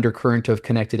undercurrent of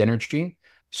connected energy.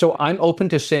 So I'm open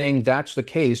to saying that's the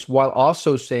case, while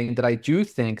also saying that I do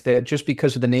think that just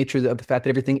because of the nature of the fact that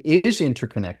everything is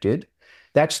interconnected,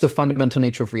 that's the fundamental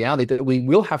nature of reality, that we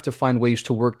will have to find ways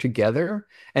to work together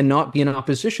and not be in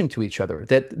opposition to each other,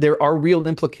 that there are real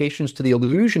implications to the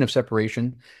illusion of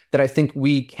separation that I think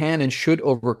we can and should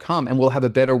overcome, and we'll have a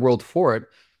better world for it,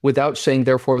 without saying,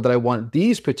 therefore, that I want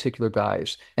these particular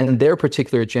guys and their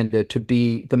particular agenda to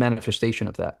be the manifestation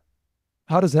of that.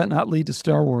 How does that not lead to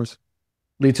Star Wars?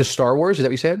 Lead to Star Wars? Is that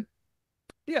what you said?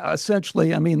 Yeah,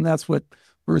 essentially. I mean, that's what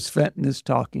Bruce Fenton is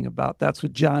talking about. That's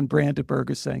what John Brandenburg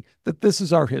is saying, that this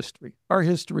is our history. Our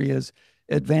history is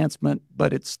advancement,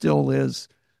 but it still is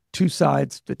two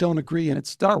sides that don't agree, and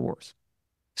it's Star Wars.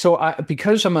 So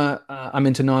because I'm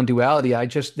into non-duality,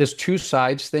 this two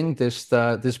sides thing, this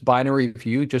binary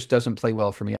view just doesn't play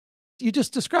well for me. You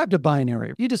just described a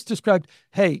binary. You just described,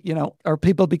 hey, are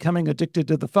people becoming addicted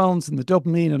to the phones and the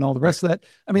dopamine and all the rest of that?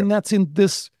 I mean, that's in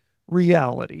this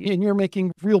reality, and you're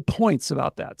making real points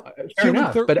about that. Fair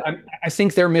enough, but I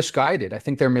think they're misguided. I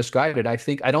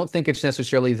don't think it's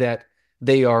necessarily that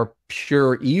they are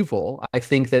pure evil. I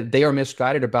think that they are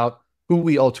misguided about who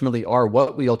we ultimately are,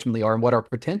 what we ultimately are, and what our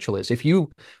potential is. If you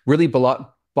really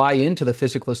buy into the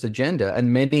physicalist agenda,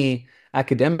 and many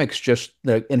academics just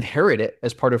inherit it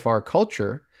as part of our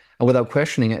culture, and without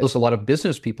questioning it, as a lot of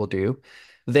business people do,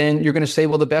 then you're going to say,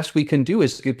 well, the best we can do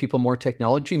is give people more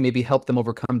technology, maybe help them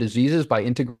overcome diseases by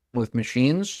integrating with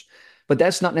machines. But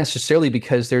that's not necessarily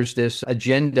because there's this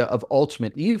agenda of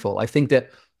ultimate evil. I think that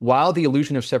while the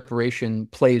illusion of separation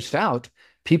plays out,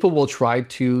 people will try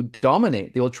to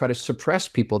dominate. They will try to suppress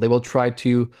people. They will try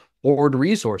to hoard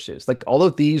resources. Like, all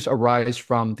of these arise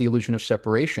from the illusion of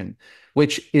separation,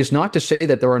 which is not to say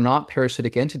that there are not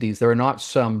parasitic entities. There are not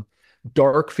some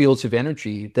dark fields of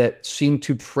energy that seem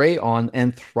to prey on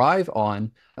and thrive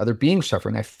on other beings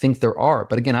suffering. I think there are.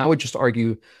 But again, I would just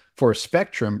argue for a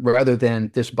spectrum rather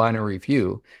than this binary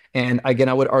view. And again,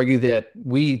 I would argue that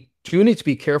we do need to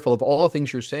be careful of all the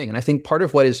things you're saying. And I think part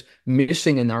of what is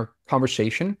missing in our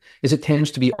conversation is it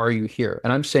tends to be, are you here?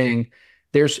 And I'm saying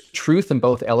there's truth in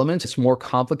both elements. It's more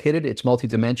complicated. It's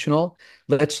multidimensional.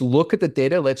 Let's look at the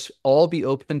data. Let's all be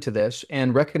open to this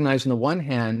and recognize, on the one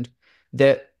hand,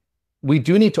 that we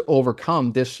do need to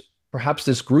overcome perhaps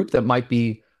this group that might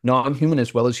be non-human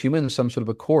as well as human in some sort of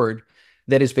accord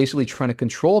that is basically trying to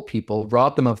control people,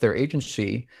 rob them of their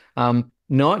agency,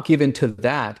 not give in to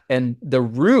that and the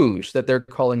ruse that they're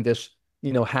calling this,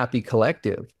 happy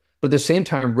collective. But at the same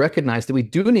time, recognize that we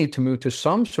do need to move to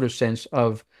some sort of sense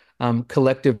of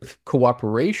collective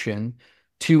cooperation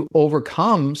to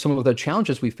overcome some of the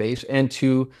challenges we face and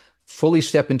to fully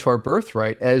step into our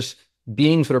birthright as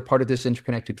beings that are part of this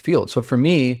interconnected field. So for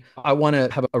me, I want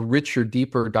to have a richer,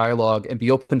 deeper dialogue and be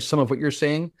open to some of what you're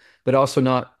saying, but also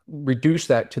not reduce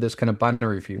that to this kind of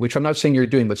binary view, which I'm not saying you're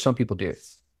doing, but some people do.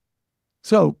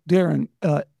 So Darren,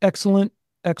 excellent.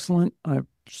 I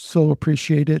so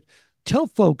appreciate it. Tell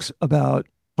folks about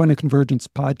Point of Convergence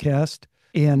podcast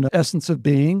and Essence of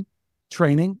Being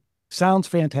training. Sounds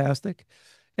fantastic.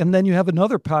 And then you have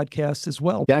another podcast as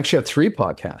well. I actually have 3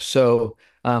 podcasts. So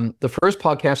the first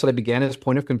podcast that I began as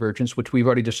Point of Convergence, which we've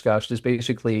already discussed, is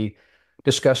basically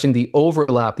discussing the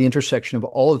overlap, the intersection of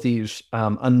all of these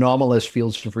anomalous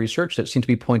fields of research that seem to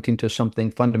be pointing to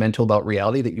something fundamental about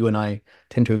reality that you and I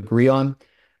tend to agree on.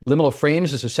 Liminal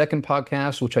Frames is a second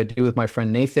podcast, which I do with my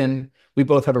friend Nathan. We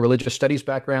both have a religious studies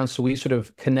background, so we sort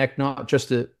of connect not just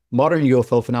the modern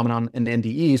UFO phenomenon and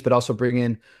NDEs, but also bring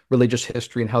in religious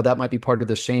history and how that might be part of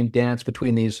the same dance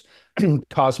between these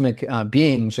cosmic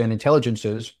beings and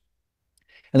intelligences.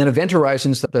 And then Event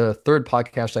Horizons, the third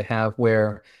podcast I have,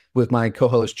 where with my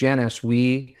co-host Janice,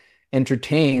 we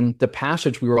entertain the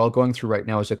passage we were all going through right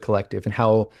now as a collective, and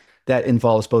how that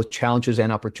involves both challenges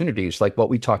and opportunities, like what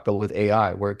we talked about with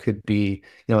AI, where it could be,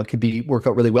 work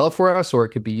out really well for us, or it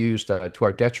could be used to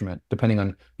our detriment, depending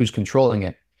on who's controlling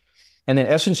it. And then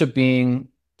Essence of Being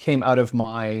came out of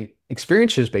my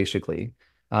experiences, basically.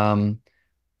 So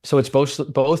it's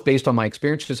both based on my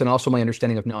experiences and also my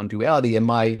understanding of non-duality and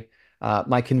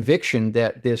my conviction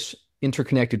that this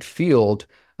interconnected field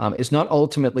is not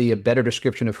ultimately a better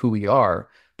description of who we are,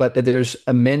 but that there's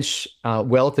immense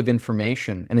wealth of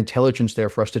information and intelligence there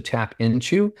for us to tap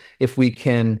into if we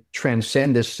can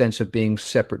transcend this sense of being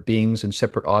separate beings and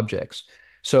separate objects.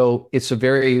 So it's a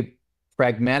very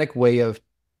pragmatic way of,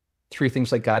 through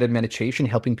things like guided meditation,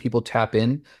 helping people tap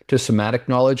in to somatic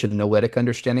knowledge and noetic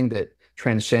understanding that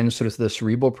transcend sort of the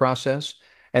cerebral process,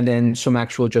 and then some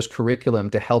actual just curriculum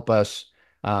to help us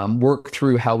work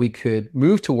through how we could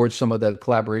move towards some of the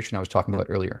collaboration I was talking about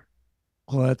earlier.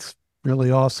 Well, that's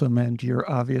really awesome. And you're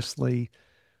obviously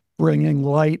bringing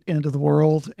light into the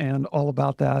world and all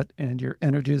about that. And your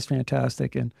energy is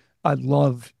fantastic. And I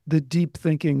love the deep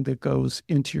thinking that goes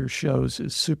into your shows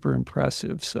is super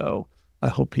impressive. So I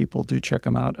hope people do check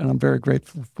them out. And I'm very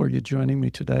grateful for you joining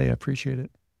me today. I appreciate it.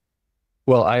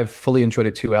 Well, I've fully enjoyed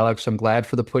it too, Alex. I'm glad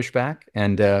for the pushback,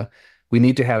 and we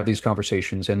need to have these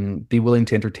conversations and be willing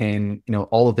to entertain,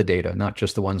 all of the data, not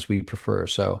just the ones we prefer.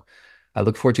 So I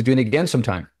look forward to doing it again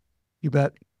sometime. You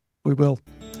bet. We will.